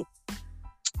 Crystal,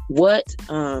 why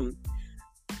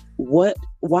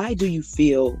do you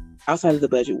feel, outside of the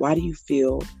budget, why do you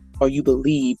feel or you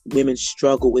believe women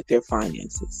struggle with their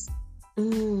finances? That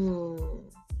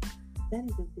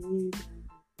is a very,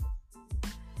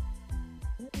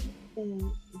 very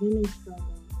women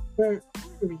struggle for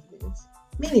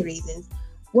many reasons.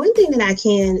 One thing that I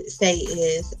can say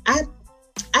is I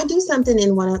do something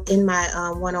in my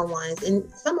one-on-ones and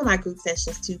some of my group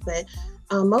sessions too, but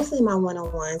mostly my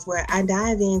one-on-ones where I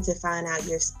dive in to find out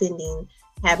your spending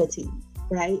habits,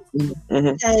 right?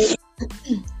 Because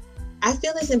I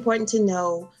feel it's important to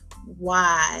know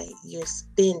why you're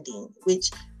spending,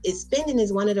 spending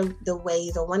is one of the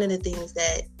ways or one of the things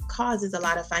that causes a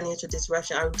lot of financial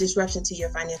disruption to your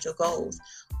financial goals,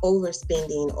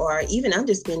 overspending or even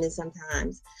underspending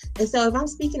sometimes. And so if I'm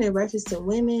speaking in reference to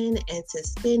women and to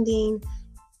spending,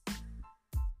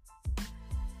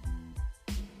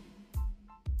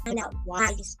 find out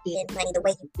why you spend money the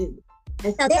way you do.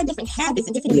 And so there are different habits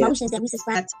and different emotions that we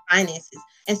subscribe to finances.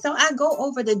 And so I go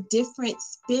over the different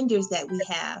spenders that we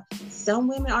have. Some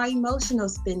women are emotional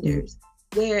spenders,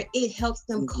 where it helps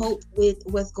them cope with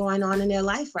what's going on in their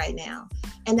life right now.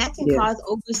 And that can cause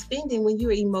overspending when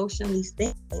you're emotionally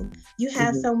spending. You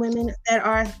have some women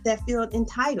that feel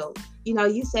entitled.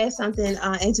 You said something,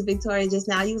 Angel Victoria, just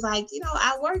now. You was like,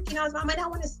 I work, it's my money, I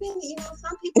want to spend it.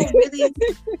 Some people really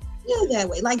feel that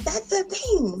way. Like, that's the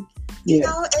thing. And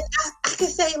I could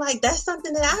say, like, that's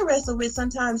something that I wrestle with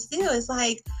sometimes still. It's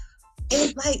like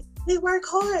we work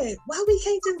hard. Why we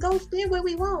can't just go spend what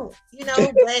we want?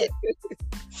 But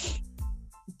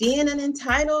being an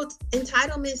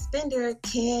entitlement spender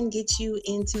can get you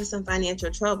into some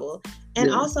financial trouble. And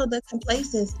also the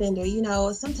complacent spender,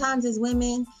 sometimes as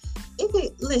women,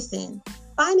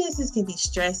 finances can be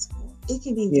stressful. It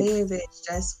can be very, very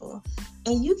stressful.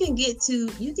 And you can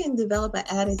develop an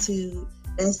attitude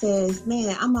that says,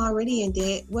 man, I'm already in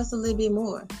debt. What's a little bit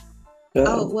more?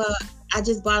 Oh, well, I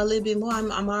just bought a little bit more.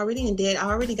 I'm already in debt. I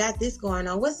already got this going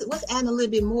on. What's adding a little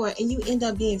bit more? And you end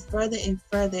up being further and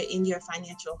further in your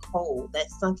financial hole, that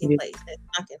sunken place, that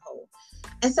sunken hole.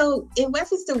 And so in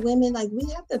reference to women, like, we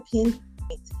have to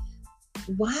pinpoint,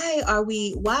 why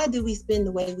do we spend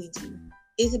the way we do?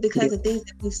 Is it because of things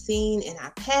that we've seen in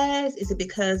our past? Is it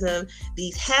because of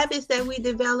these habits that we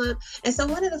develop? And so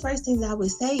one of the first things I would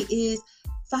say is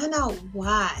find out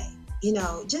why.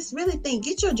 Just really think,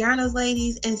 get your journals,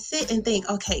 ladies, and sit and think,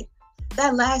 okay,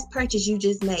 that last purchase you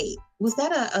just made, was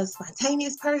that a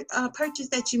spontaneous purchase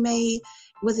that you made?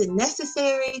 Was it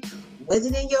necessary? Was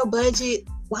it in your budget?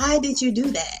 Why did you do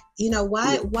that?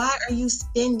 Why are you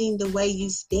spending the way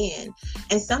you spend?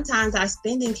 And sometimes our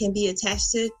spending can be attached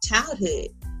to childhood.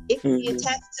 It can be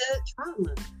attached to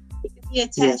trauma. It can be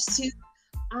attached to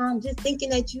just thinking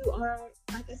that you are,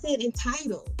 like I said,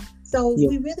 entitled. So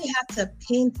we really have to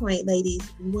pinpoint, ladies,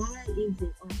 why is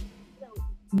it,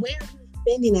 where are we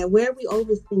spending at? Where are we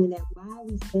overspending at? Why are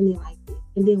we spending like this?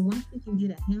 And then once we can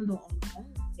get a handle on those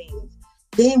things,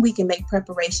 then we can make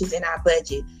preparations in our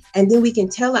budget. And then we can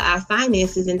tailor our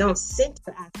finances and don't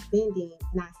center our spending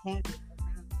and our habits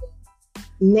around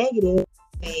negative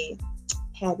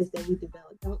habits that we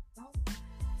develop.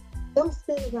 Don't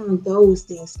spend around those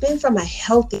things. Spend from a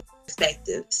healthy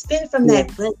perspective. Spend from that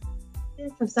budget.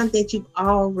 Spend from something that you've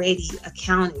already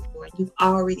accounted for. You've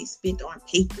already spent on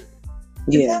paper.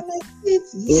 Does that make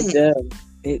sense? Yes.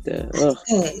 It does.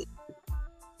 Okay.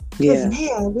 Yeah,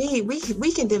 man,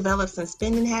 we can develop some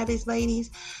spending habits,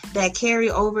 ladies, that carry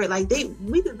over. Like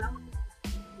we develop.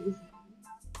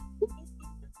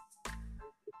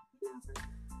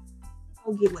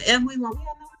 We'll get whatever we want. We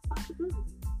have no responsibility.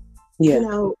 Yeah. You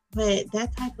know, but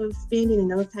that type of spending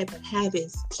and those type of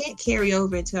habits can't carry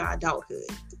over into our adulthood.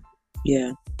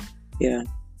 Yeah.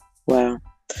 Wow.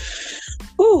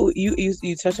 Oh,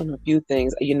 you touched on a few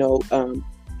things. You know,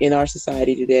 in our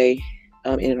society today,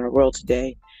 in our world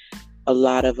today, a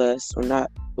lot of us are not.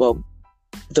 Well,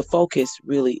 the focus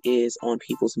really is on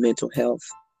people's mental health,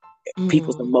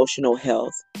 people's emotional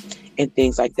health, and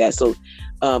things like that. So,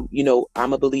 you know,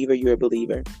 I'm a believer. You're a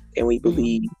believer, and we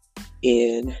believe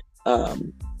in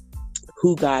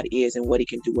who God is and what He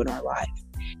can do in our life.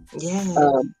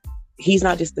 Yeah. He's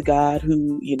not just the God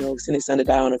who, you know, sent His Son to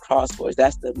die on a cross for us.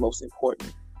 That's the most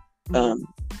important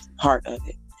part of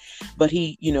it. But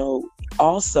He, you know,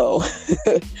 also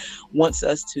wants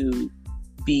us to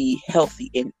be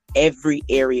healthy in every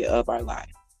area of our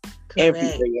life. Correct. Every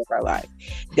area of our life.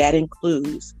 That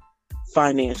includes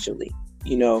financially.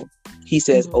 You know, He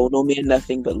says, "Oh, no man,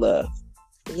 nothing but love."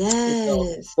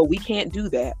 Yes. But we can't do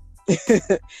that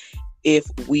if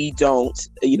we don't,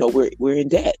 you know, we're in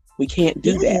debt. We can't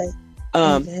do that.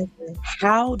 Exactly.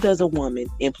 How does a woman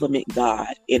implement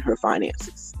God in her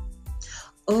finances?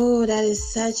 Oh, that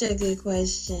is such a good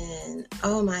question.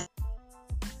 Oh my.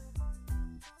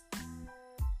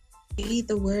 Read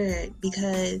the word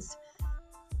because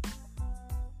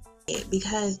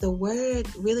the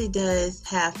word really does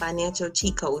have financial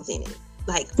cheat codes in it.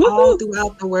 Like all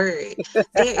throughout the word,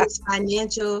 there is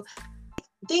financial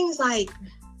things like,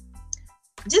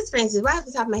 just for instance, right off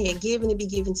the top of my head, give and it be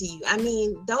given to you. I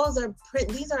mean, these are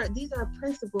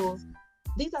principles.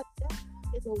 That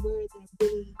is a word that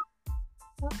really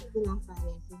helps us in our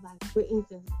finances. Like, for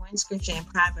instance, one scripture in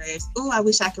Proverbs. Oh, I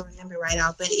wish I could remember right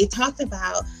now, but it talks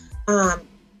about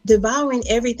devouring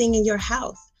everything in your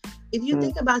house. If you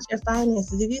think about your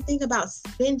finances, if you think about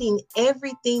spending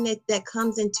everything that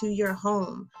comes into your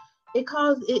home, it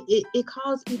calls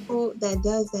people that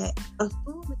does that a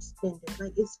foolish spender.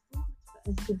 Like, it's foolish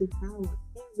for us to devour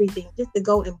everything, just to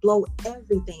go and blow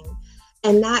everything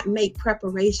and not make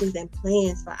preparations and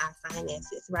plans for our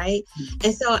finances, right?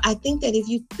 And so I think that if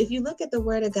you look at the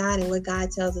word of God and what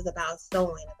God tells us about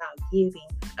sowing, about giving,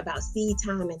 about seed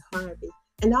time and harvest,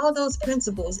 and all those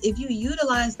principles, if you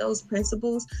utilize those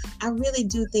principles, I really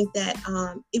do think that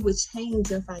it would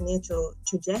change your financial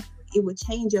trajectory. It would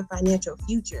change your financial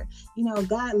future. You know,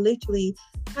 God literally,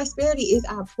 prosperity is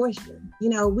our portion. You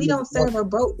know, we don't serve a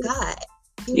broke God.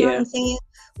 You know what I'm saying?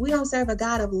 We don't serve a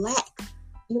God of lack.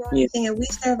 You know what I'm saying? We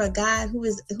serve a God who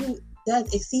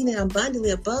does exceeding abundantly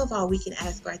above all we can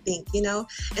ask or think, you know?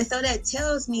 And so that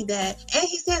tells me that, and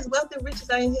He says wealth and riches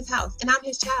are in His house, and I'm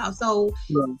His child. So,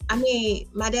 I mean,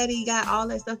 my daddy got all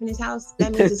that stuff in his house.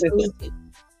 That means it's for me too.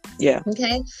 Yeah.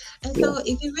 Okay. And so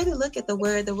if you really look at the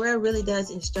word really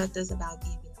does instruct us about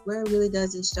giving. The word really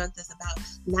does instruct us about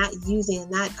not using,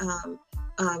 not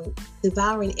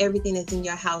devouring everything that's in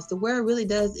your house. The word really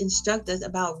does instruct us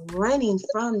about running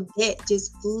from debt,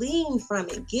 just fleeing from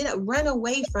it, run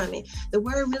away from it. The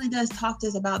word really does talk to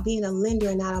us about being a lender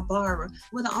and not a borrower.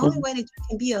 Well, the only way that you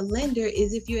can be a lender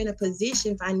is if you're in a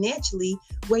position financially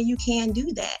where you can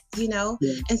do that, you know?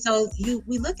 And so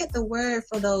we look at the word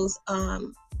for those,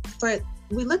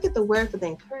 we look at the word for the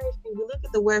encouragement, we look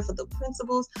at the word for the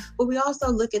principles, but we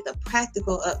also look at the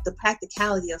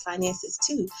practicality of finances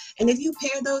too. And if you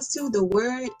pair those two, the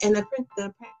word and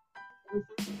the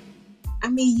I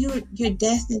mean, you're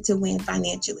destined to win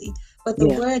financially. But the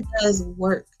word does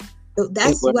work. So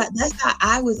that's how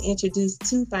I was introduced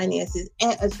to finances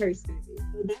at a church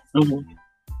service. So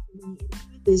that's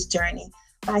this journey,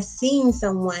 by seeing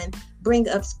someone bring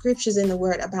up scriptures in the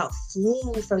word about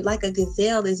fleeing from, like a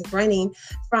gazelle is running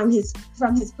from his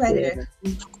predator.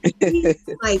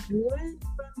 Like, run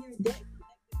from your debt.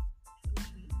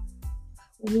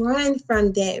 Run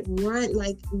from that. Run,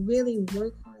 like, really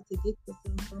work hard to get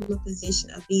yourself from a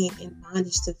position of being in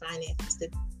bondage to finances.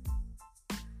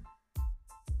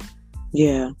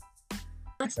 Yeah.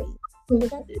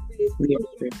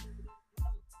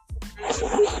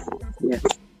 Yes.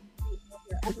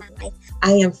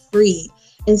 I am free.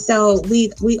 And so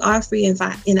we are free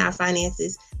in our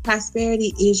finances.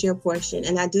 Prosperity is your portion.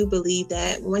 And I do believe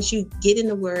that once you get in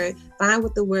the word, find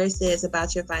what the word says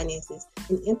about your finances,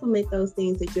 and implement those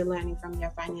things that you're learning from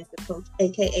your financial coach,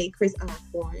 aka Chris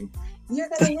Osborne, you're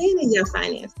gonna win in your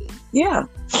finances. Yeah.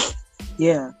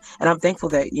 Yeah. And I'm thankful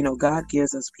that, God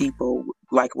gives us people,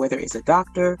 like whether it's a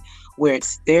doctor, where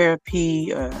it's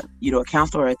therapy, a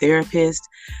counselor or a therapist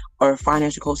or a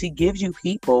financial coach. He gives you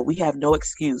people. We have no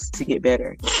excuse to get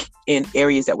better in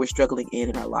areas that we're struggling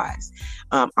in our lives.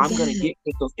 I'm going to get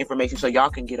Crystal's information so y'all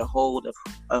can get a hold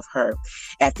of her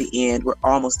at the end. We're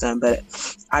almost done, but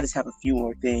I just have a few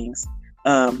more things.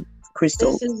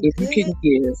 Crystal, if you can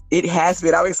give, it has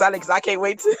been. I'm excited because I can't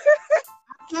wait to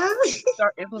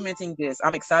start implementing this.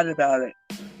 I'm excited about it.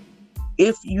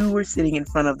 If you were sitting in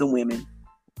front of the women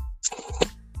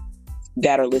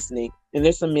that are listening, and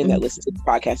there's some men that listen to the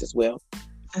podcast as well,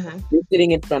 you're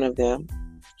sitting in front of them,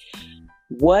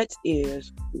 what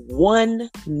is one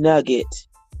nugget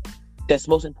that's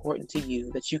most important to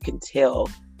you that you can tell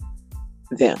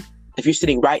them? If you're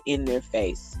sitting right in their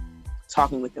face,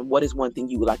 talking with them, what is one thing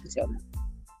you would like to tell them?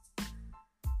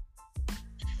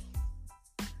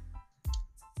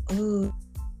 Oh,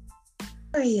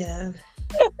 yeah.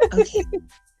 Okay.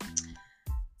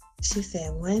 She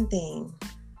said one thing.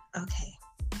 Okay.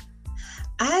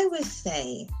 I would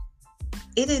say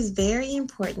it is very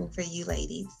important for you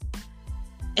ladies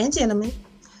and gentlemen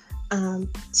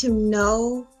to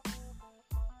know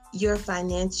your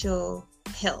financial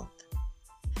health.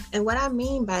 And what I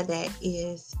mean by that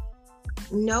is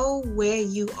know where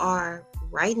you are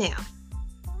right now.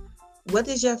 What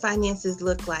does your finances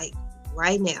look like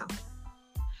right now?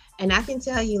 And I can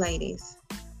tell you, ladies,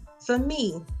 for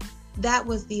me, that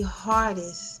was the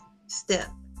hardest step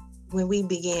when we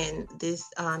began this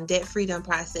debt freedom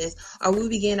process, or we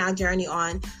began our journey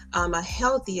on a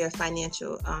healthier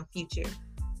financial future.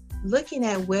 Looking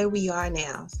at where we are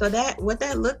now. So what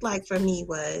that looked like for me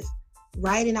was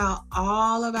writing out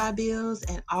all of our bills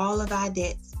and all of our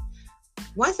debts.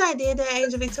 Once I did that,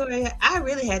 Angel Victoria, I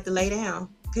really had to lay down,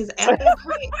 because at that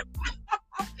point,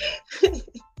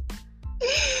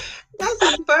 that's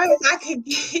as far as I could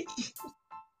get.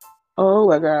 Oh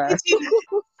my God.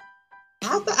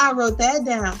 After I wrote that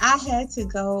down, I had to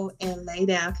go and lay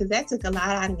down, because that took a lot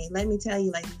out of me. Let me tell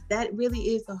you, like, that really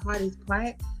is the hardest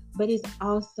part, but it's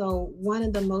also one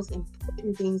of the most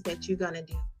important things that you're going to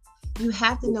do. You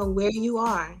have to know where you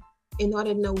are in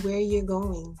order to know where you're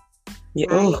going. Yeah.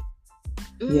 Right?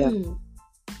 Yeah.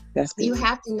 That's good. You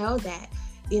have to know that.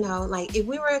 Like if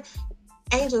we were,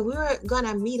 Angel, we were going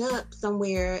to meet up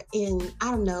somewhere in,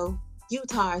 I don't know,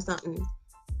 Utah or something.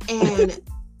 And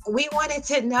we wanted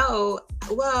to know,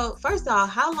 well, first off,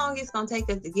 how long it's going to take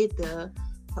us to get there,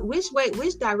 which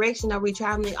direction are we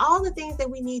traveling, all the things that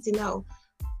we need to know.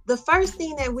 The first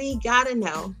thing that we got to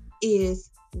know is,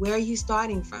 where are you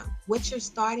starting from? What's your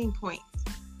starting point,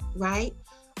 right?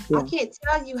 Yeah. I can't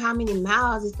tell you how many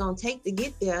miles it's going to take to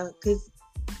get there, because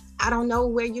I don't know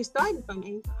where you're starting from.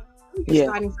 You're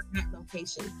starting from that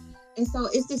location. And so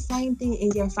it's the same thing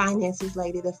in your finances,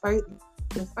 lady. The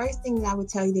first thing that I would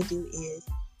tell you to do is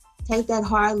take that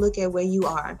hard look at where you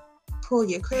are. Pull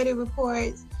your credit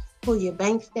reports, pull your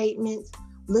bank statements,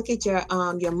 look at your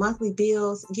monthly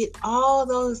bills, get all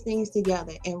those things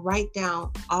together and write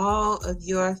down all of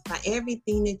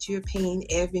everything that you're paying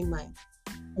every month.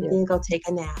 And then go take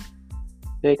a nap.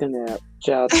 Take a nap.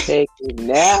 Child, take a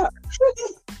nap.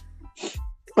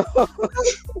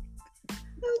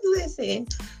 Listen,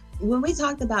 when we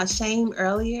talked about shame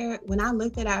earlier, when I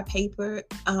looked at our paper,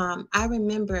 I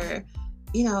remember,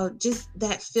 just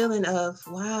that feeling of,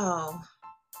 wow,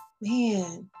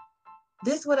 man,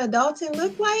 this what adulting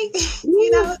look like?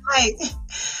 Like,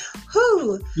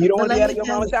 who? You don't want to be out of your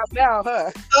mama's house now, huh?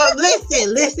 Oh,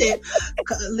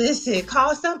 listen,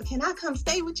 call something. Can I come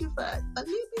stay with you for a little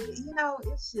bit?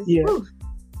 It's just, whew.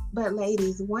 But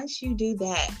ladies, once you do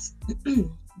that,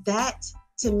 that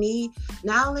to me,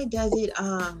 not only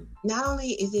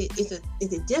is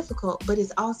it difficult, but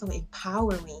it's also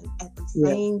empowering at the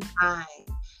same time.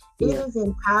 It is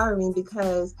empowering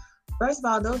because, first of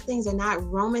all, those things are not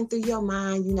roaming through your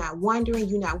mind. You're not wondering.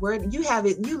 You're not worried. You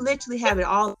literally have it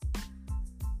all.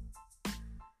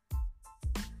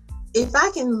 If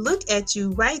I can look at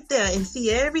you right there and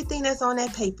see everything that's on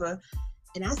that paper,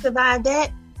 and I survived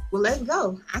that, well, let's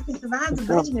go. I can survive the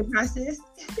budgeting process.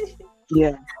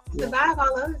 Survive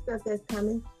all other stuff that's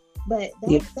coming. But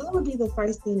that would be the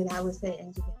first thing that I would say,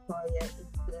 Angel Victoria, is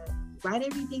to write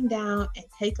everything down and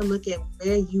take a look at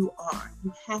where you are.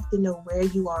 You have to know where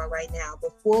you are right now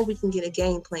before we can get a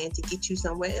game plan to get you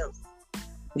somewhere else.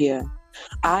 Yeah.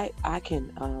 I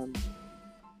can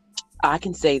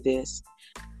say this.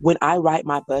 When I write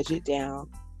my budget down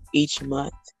each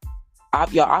month,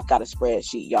 I've got a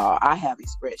spreadsheet, y'all. I have a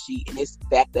spreadsheet, and it's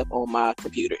backed up on my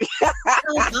computer.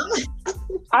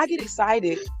 I get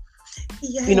excited,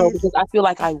 Yes. Because I feel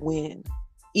like I win.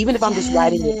 Even if I'm just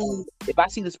writing it, if I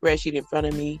see the spreadsheet in front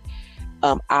of me,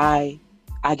 I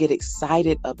get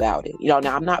excited about it. Now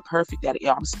I'm not perfect at it.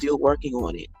 I'm still working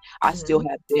on it. I still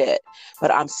have debt,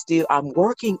 but I'm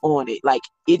working on it. Like,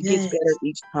 it gets better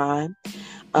each time.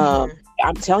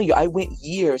 I'm telling you, I went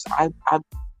years. I've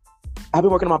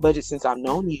been working on my budget since I've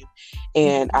known you,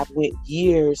 and I've went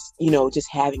years,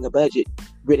 just having a budget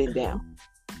written down.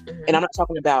 And I'm not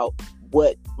talking about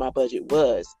what my budget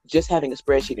was, just having a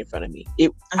spreadsheet in front of me.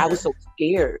 I was so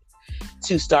scared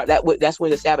to start. That's where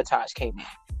the sabotage came in.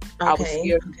 Okay. I was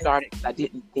scared to start it because I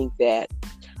didn't think that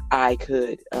I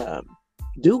could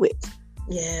do it.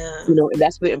 Yeah. And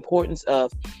that's the importance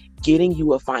of getting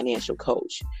you a financial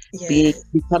coach,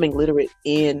 becoming literate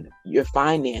in your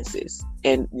finances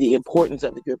and the importance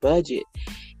of your budget,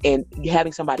 and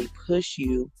having somebody push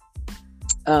you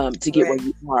to get where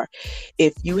you are.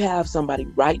 If you have somebody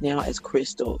right now as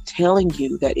Crystal telling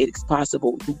you that it's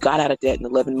possible, who got out of debt in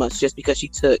 11 months just because she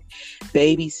took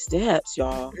baby steps,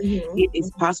 y'all, it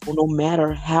is possible no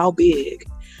matter how big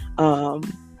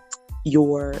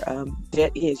your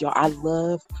debt is, y'all. I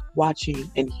love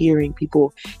watching and hearing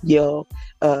people yell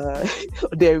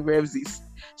Dave Ramsey's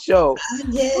show.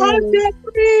 I'm debt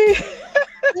free.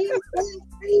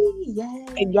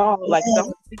 And y'all, like,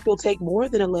 some people take more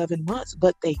than 11 months,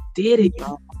 but they did it,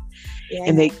 y'all.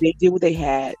 And they did what they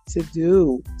had to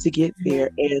do to get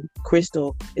there. And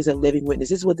Crystal is a living witness.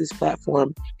 This is what this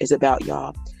platform is about,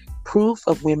 y'all. Proof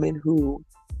of women who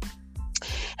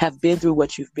have been through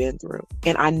what you've been through.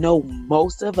 And I know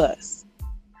most of us,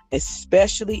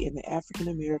 especially in the African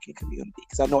American community,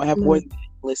 because I know I have more than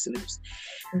listeners,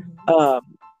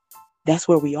 that's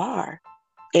where we are.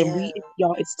 And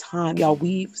y'all, it's time, y'all.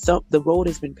 The road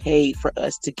has been paved for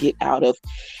us to get out of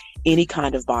any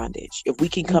kind of bondage. If we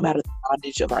can come out of the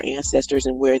bondage of our ancestors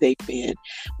and where they've been,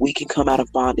 we can come out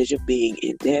of bondage of being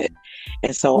in debt.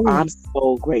 And so I'm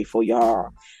so grateful, y'all,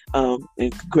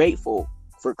 and grateful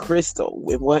for Crystal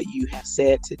and what you have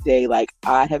said today. Like,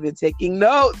 I have been taking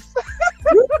notes.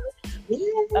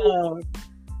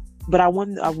 But I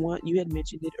want you had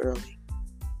mentioned it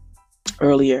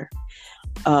earlier.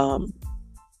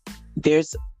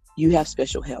 You have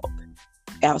special help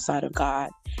outside of God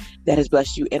that has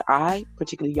blessed you. And I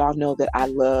particularly, y'all know that I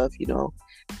love,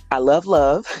 I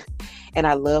love, and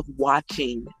I love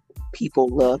watching people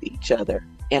love each other.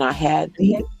 And I had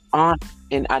the honor,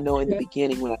 and I know in the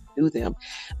beginning when I do them,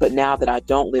 but now that I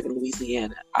don't live in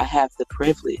Louisiana, I have the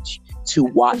privilege to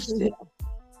watch them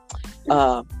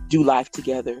do life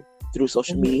together through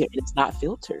social media, and it's not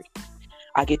filtered.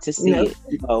 I get to see it,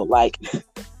 like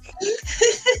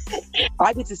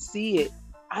I get to see it.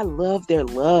 I love their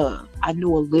love. I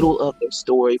knew a little of their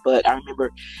story, but I remember,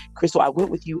 Crystal, I went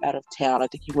with you out of town. I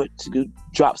think you went to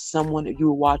drop someone. You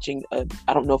were watching,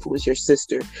 I don't know if it was your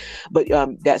sister, but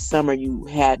that summer you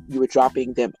were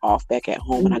dropping them off back at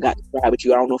home, and I got to ride with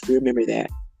you. I don't know if you remember that.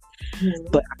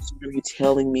 But I just remember you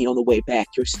telling me on the way back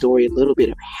your story, a little bit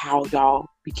of how y'all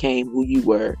became who you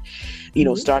were,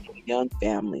 starting a young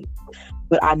family.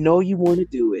 But I know you want to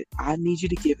do it. I need you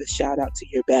to give a shout out to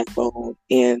your backbone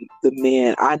and the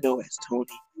man I know as Tony.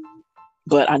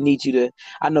 But I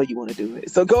know you want to do it.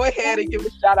 So go ahead and give a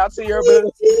shout out to your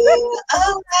ability.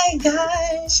 Oh my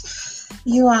gosh.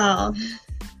 You all.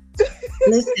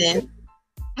 Listen.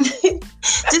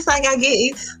 Just like I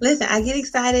get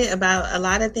excited about a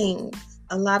lot of things.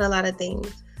 A lot of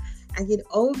things. I get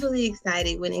overly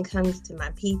excited when it comes to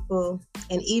my people,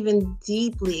 and even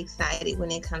deeply excited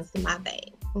when it comes to my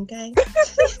babe. Okay?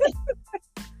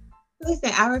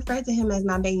 Listen, I refer to him as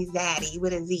my baby zaddy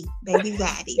with a Z. Baby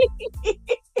zaddy.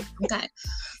 Okay.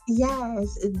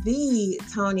 Yes, the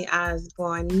Tony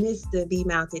Osborne, Mr.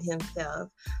 B-Mounted himself.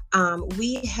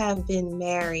 We have been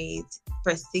married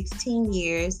for 16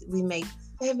 years. We make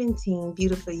 17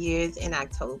 beautiful years in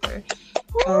October.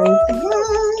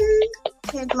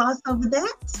 Can't gloss over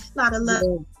that. A lot of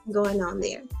love going on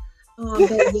there.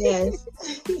 But yes,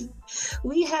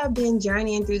 we have been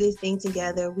journeying through this thing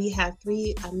together. We have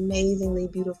 3 amazingly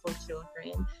beautiful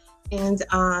children. And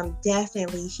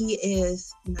definitely, he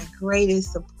is my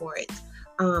greatest support.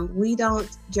 We don't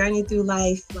journey through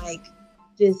life like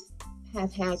just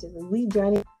haphazardly. We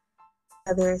journey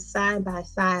together side by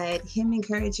side, him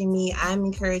encouraging me, I'm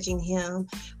encouraging him.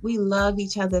 We love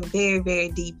each other very, very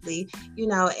deeply,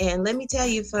 and let me tell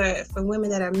you, for women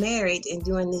that are married and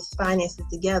doing this finances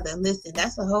together, listen,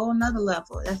 that's a whole nother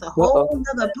level. That's a whole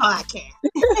nother podcast.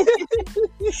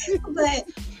 But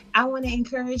I want to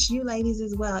encourage you ladies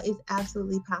as well. It's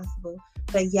absolutely possible.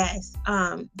 But yes,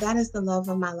 that is the love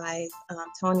of my life,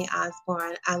 Tony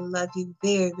Osborne. I love you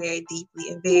very, very deeply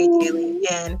and very dearly.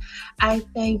 And I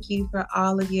thank you for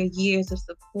all of your years of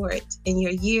support and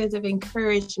your years of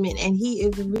encouragement. And he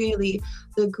is really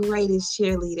the greatest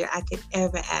cheerleader I could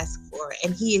ever ask for.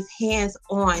 And he is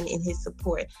hands-on in his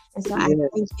support. And so I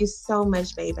thank you so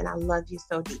much, babe. And I love you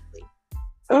so deeply.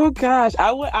 Oh, gosh.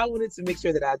 I wanted to make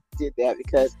sure that I did that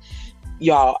because,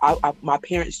 y'all, my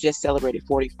parents just celebrated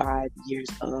 45 years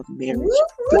of marriage.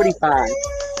 45.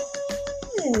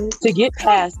 To get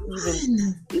past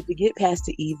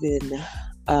even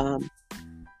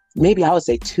maybe I would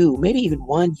say 2, maybe even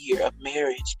 1 year of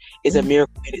marriage is a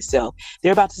miracle in itself.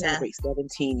 They're about to celebrate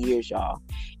 17 years, y'all.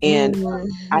 And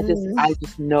I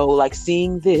just know, like,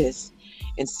 seeing this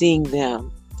and seeing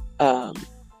them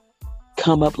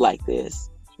come up like this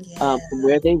from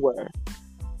where they were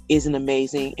is an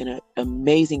amazing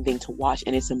thing to watch,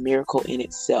 and it's a miracle in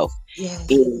itself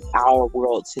in our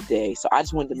world today. So I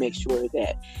just wanted to make sure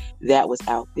that was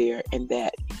out there, and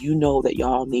that that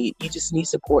you just need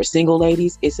support. Single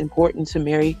ladies, it's important to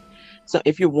marry. So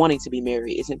if you're wanting to be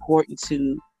married, it's important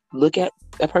to look at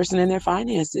a person and their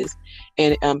finances,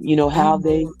 and how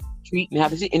they treat and how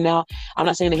they. And now, I'm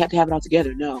not saying they have to have it all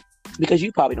together. No. Because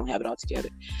you probably don't have it all together.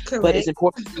 Correct. But it's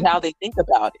important to see how they think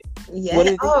about it. Yeah. What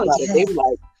do they think about it? They were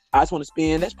like, I just want to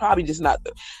spend. That's probably just not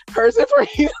the person for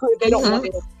you. They don't want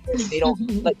it. They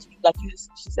don't like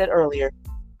she said earlier.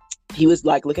 He was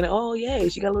like looking at, oh yay,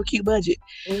 she got a little cute budget,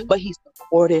 but he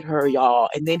supported her, y'all,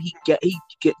 and then he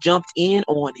jumped in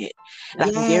on it. And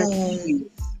I can guarantee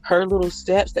you, her little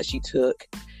steps that she took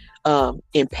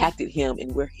impacted him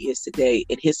and where he is today,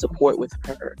 and his support with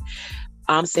her.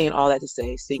 I'm saying all that to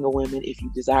say, single women, if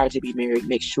you desire to be married,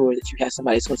 make sure that you have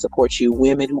somebody that's going to support you.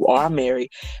 Women who are married,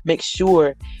 make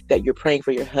sure that you're praying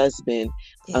for your husband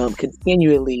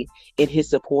continually in his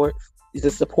support, the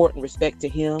support and respect to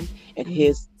him, and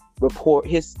his support,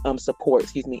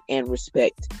 and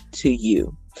respect to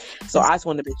you. So I just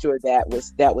wanted to make sure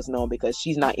that was known, because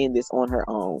she's not in this on her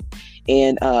own.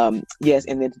 And and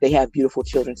then they have beautiful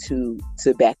children to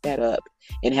back that up,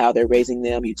 and how they're raising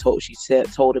them. She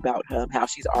told about how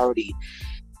she's already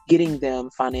giving them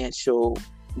financial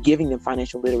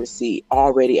literacy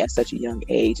already at such a young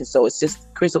age. And so it's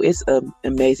just, Crystal, it's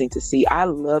amazing to see. I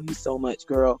love you so much,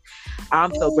 girl.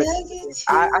 I'm so grateful.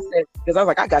 I said, because I was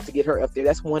like, I got to get her up there.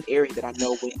 That's one area that I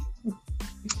know women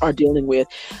are dealing with.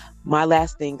 My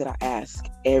last thing that I ask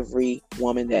every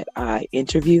woman that I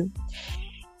interview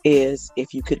is,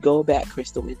 if you could go back,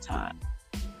 Crystal, in time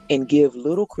and give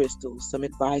little Crystal some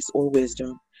advice or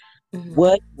wisdom,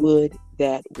 what would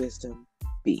that wisdom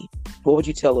be? What would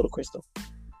you tell little Crystal?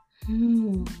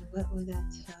 What would I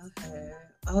tell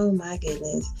her? Oh my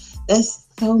goodness. That's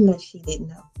so much she didn't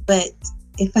know. But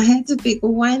if I had to pick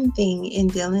one thing in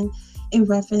dealing in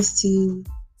reference to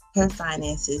her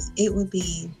finances, it would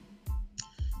be,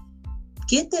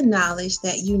 get the knowledge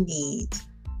that you need,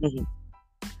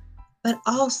 but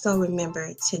also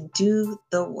remember to do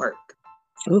the work.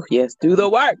 Oh yes, do the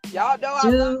work. Y'all know I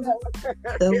love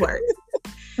the work.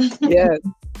 Yes,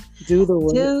 do the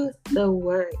work. Do the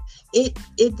work.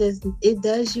 It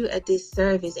does you a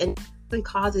disservice, and it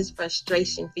causes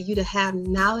frustration for you to have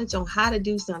knowledge on how to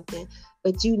do something,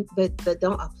 but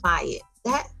don't apply it.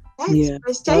 That's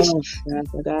frustration.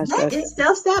 Oh, gosh, that is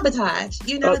self-sabotage.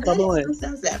 Come on.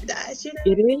 Self-sabotage.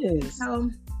 It is. So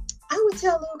I would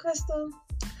tell little Crystal,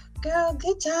 girl,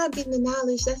 good job getting the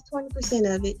knowledge. That's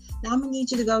 20% of it. Now I'm gonna need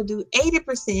you to go do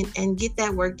 80% and get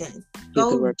that work done.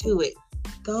 Go do it.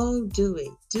 Go do it.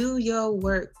 Do your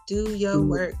work. Do your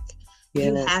work. Yes.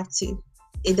 You have to.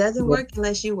 It doesn't work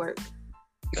unless you work.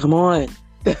 Come on.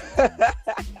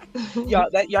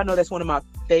 Y'all know that's one of my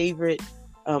favorite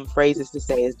phrases to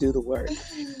say is do the work.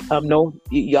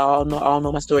 Y'all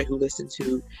know my story who listened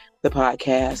to the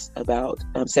podcast about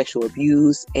sexual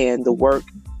abuse and the work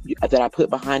that I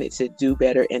put behind it to do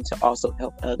better and to also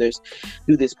help others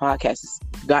through this podcast. It's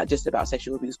not just about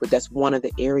sexual abuse, but that's one of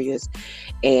the areas.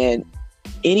 And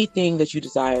anything that you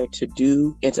desire to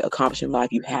do and to accomplish in life,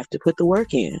 you have to put the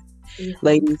work in.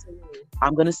 Ladies,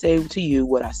 I'm going to say to you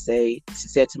what I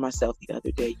said to myself the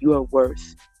other day. You are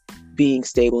worth being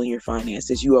stable in your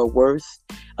finances. You are worth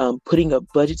putting a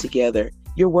budget together.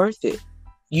 You're worth it.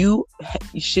 You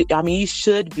should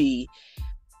be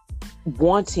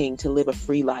wanting to live a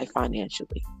free life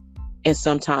financially. And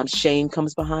sometimes shame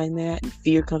comes behind that, and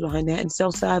fear comes behind that, and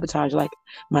self-sabotage, like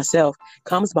myself,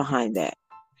 comes behind that.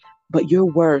 But you're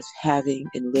worth having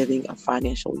and living a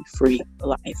financially free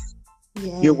life.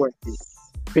 Yes. You're worth it.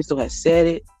 Crystal has said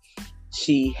it.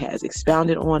 She has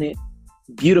expounded on it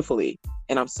beautifully.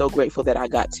 And I'm so grateful that I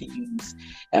got to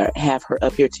have her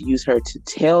up here, to use her to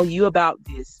tell you about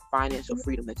this financial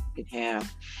freedom that you can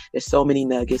have. There's so many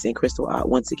nuggets. And Crystal,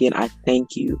 once again, I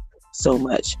thank you so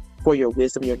much for your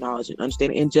wisdom, your knowledge, and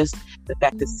understanding, and just the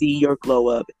fact to see your glow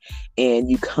up and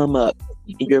you come up,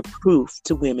 and you're proof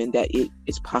to women that it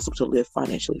is possible to live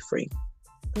financially free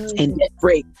and debt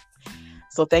free.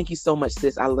 So thank you so much,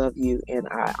 sis. I love you, and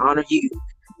I honor you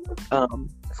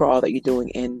for all that you're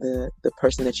doing and the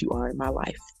person that you are in my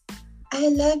life. I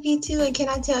love you too. And can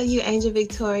I tell you, Angel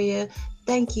Victoria,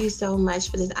 thank you so much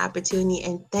for this opportunity,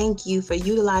 and thank you for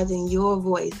utilizing your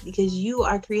voice, because you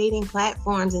are creating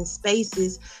platforms and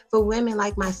spaces for women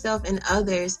like myself and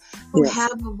others who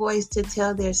have a voice to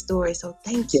tell their story. So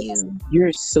thank you.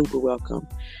 You're super welcome.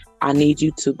 I need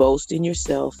you to boast in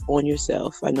yourself, on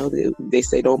yourself. I know that they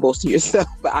say don't boast in yourself,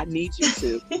 but I need you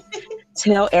to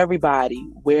tell everybody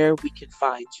where we can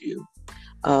find you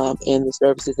and the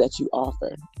services that you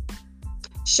offer.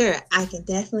 Sure, I can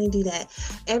definitely do that.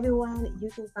 Everyone, you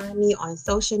can find me on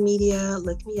social media.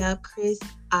 Look me up, Chris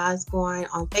Osborne.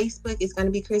 On Facebook, it's going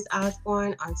to be Chris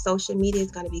Osborne. On social media,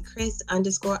 it's going to be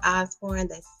Chris_Osborne.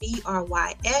 That's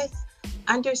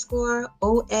CRYS_OSBORNE.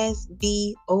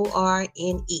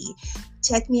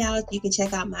 Check me out. You can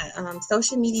check out my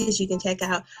social medias. You can check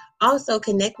out, also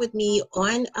connect with me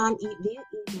on via email,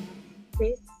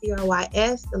 Chris,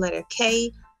 CRYS, the letter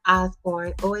K,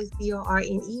 Osborne,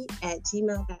 OSBORNE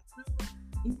 @gmail.com.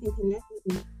 You can connect with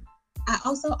me. I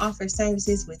also offer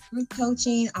services with group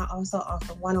coaching. I also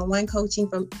offer one-on-one coaching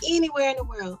from anywhere in the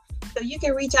world. So you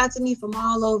can reach out to me from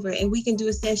all over, and we can do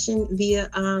a session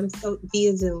via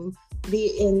Zoom.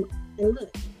 And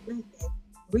look, listen,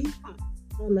 reach out.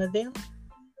 I'm available.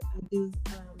 I do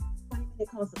 20-minute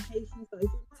consultations. So if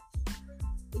you're not sure,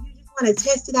 if you just want to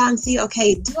test it out and see,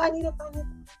 okay, do I need a financial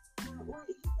plan, or if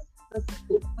you just have a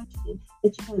simple question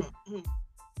that you want to ask,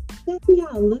 check me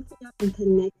out, look me up, and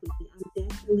connect with me. I'm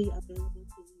definitely available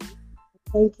to you.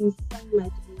 Thank you so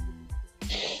much.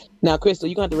 Now, Crystal,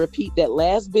 you're going to have to repeat that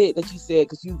last bit that you said,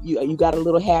 because you got a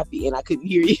little happy and I couldn't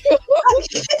hear you. But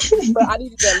I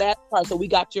needed that last part. So we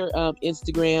got your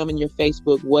Instagram and your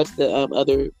Facebook. What's the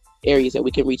other areas that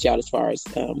we can reach out as far as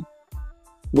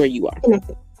where you are?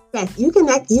 Yes, you can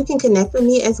connect with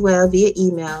me as well via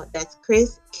email. That's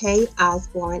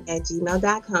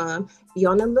chriskosborne@gmail.com. Be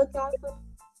on the lookout for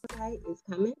it. It's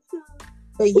coming soon.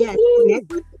 But yes,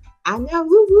 connect with me. I know,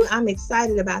 I'm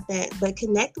excited about that. But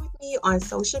connect with me on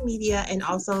social media and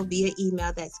also via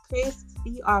email. That's Chris,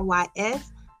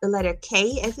 CRYS, the letter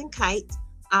K as in kite,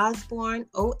 Osborne,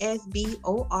 OSBORNE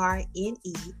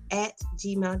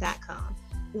 @gmail.com.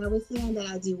 And I was saying that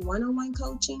I do one-on-one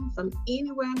coaching from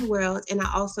anywhere in the world, and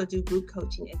I also do group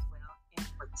coaching as well and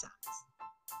workshops.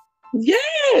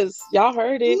 Yes, y'all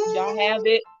heard it. Yay. Y'all have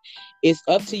it. It's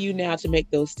up to you now to make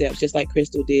those steps, just like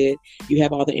Crystal did. You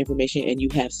have all the information and you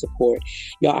have support.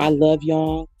 Y'all, I love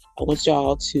y'all. I want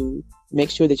y'all to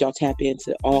make sure that y'all tap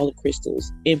into all of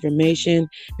Crystal's information.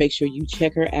 Make sure you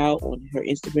check her out on her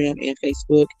Instagram and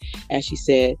Facebook, as she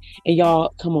said. And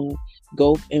y'all, come on,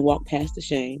 go and walk past the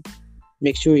shame.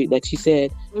 Make sure, like she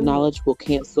said, knowledge will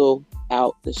cancel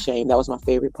out the shame. That was my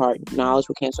favorite part. Knowledge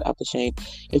will cancel out the shame.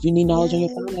 If you need knowledge on your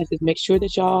finances, make sure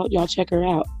that y'all check her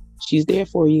out. She's there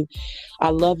for you.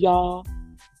 I love y'all.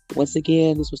 Once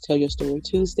again, this was Tell Your Story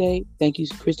Tuesday. Thank you,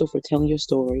 Crystal, for telling your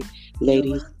story.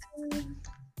 Ladies,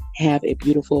 have a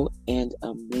beautiful and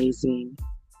amazing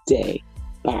day.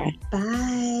 Bye.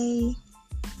 Bye.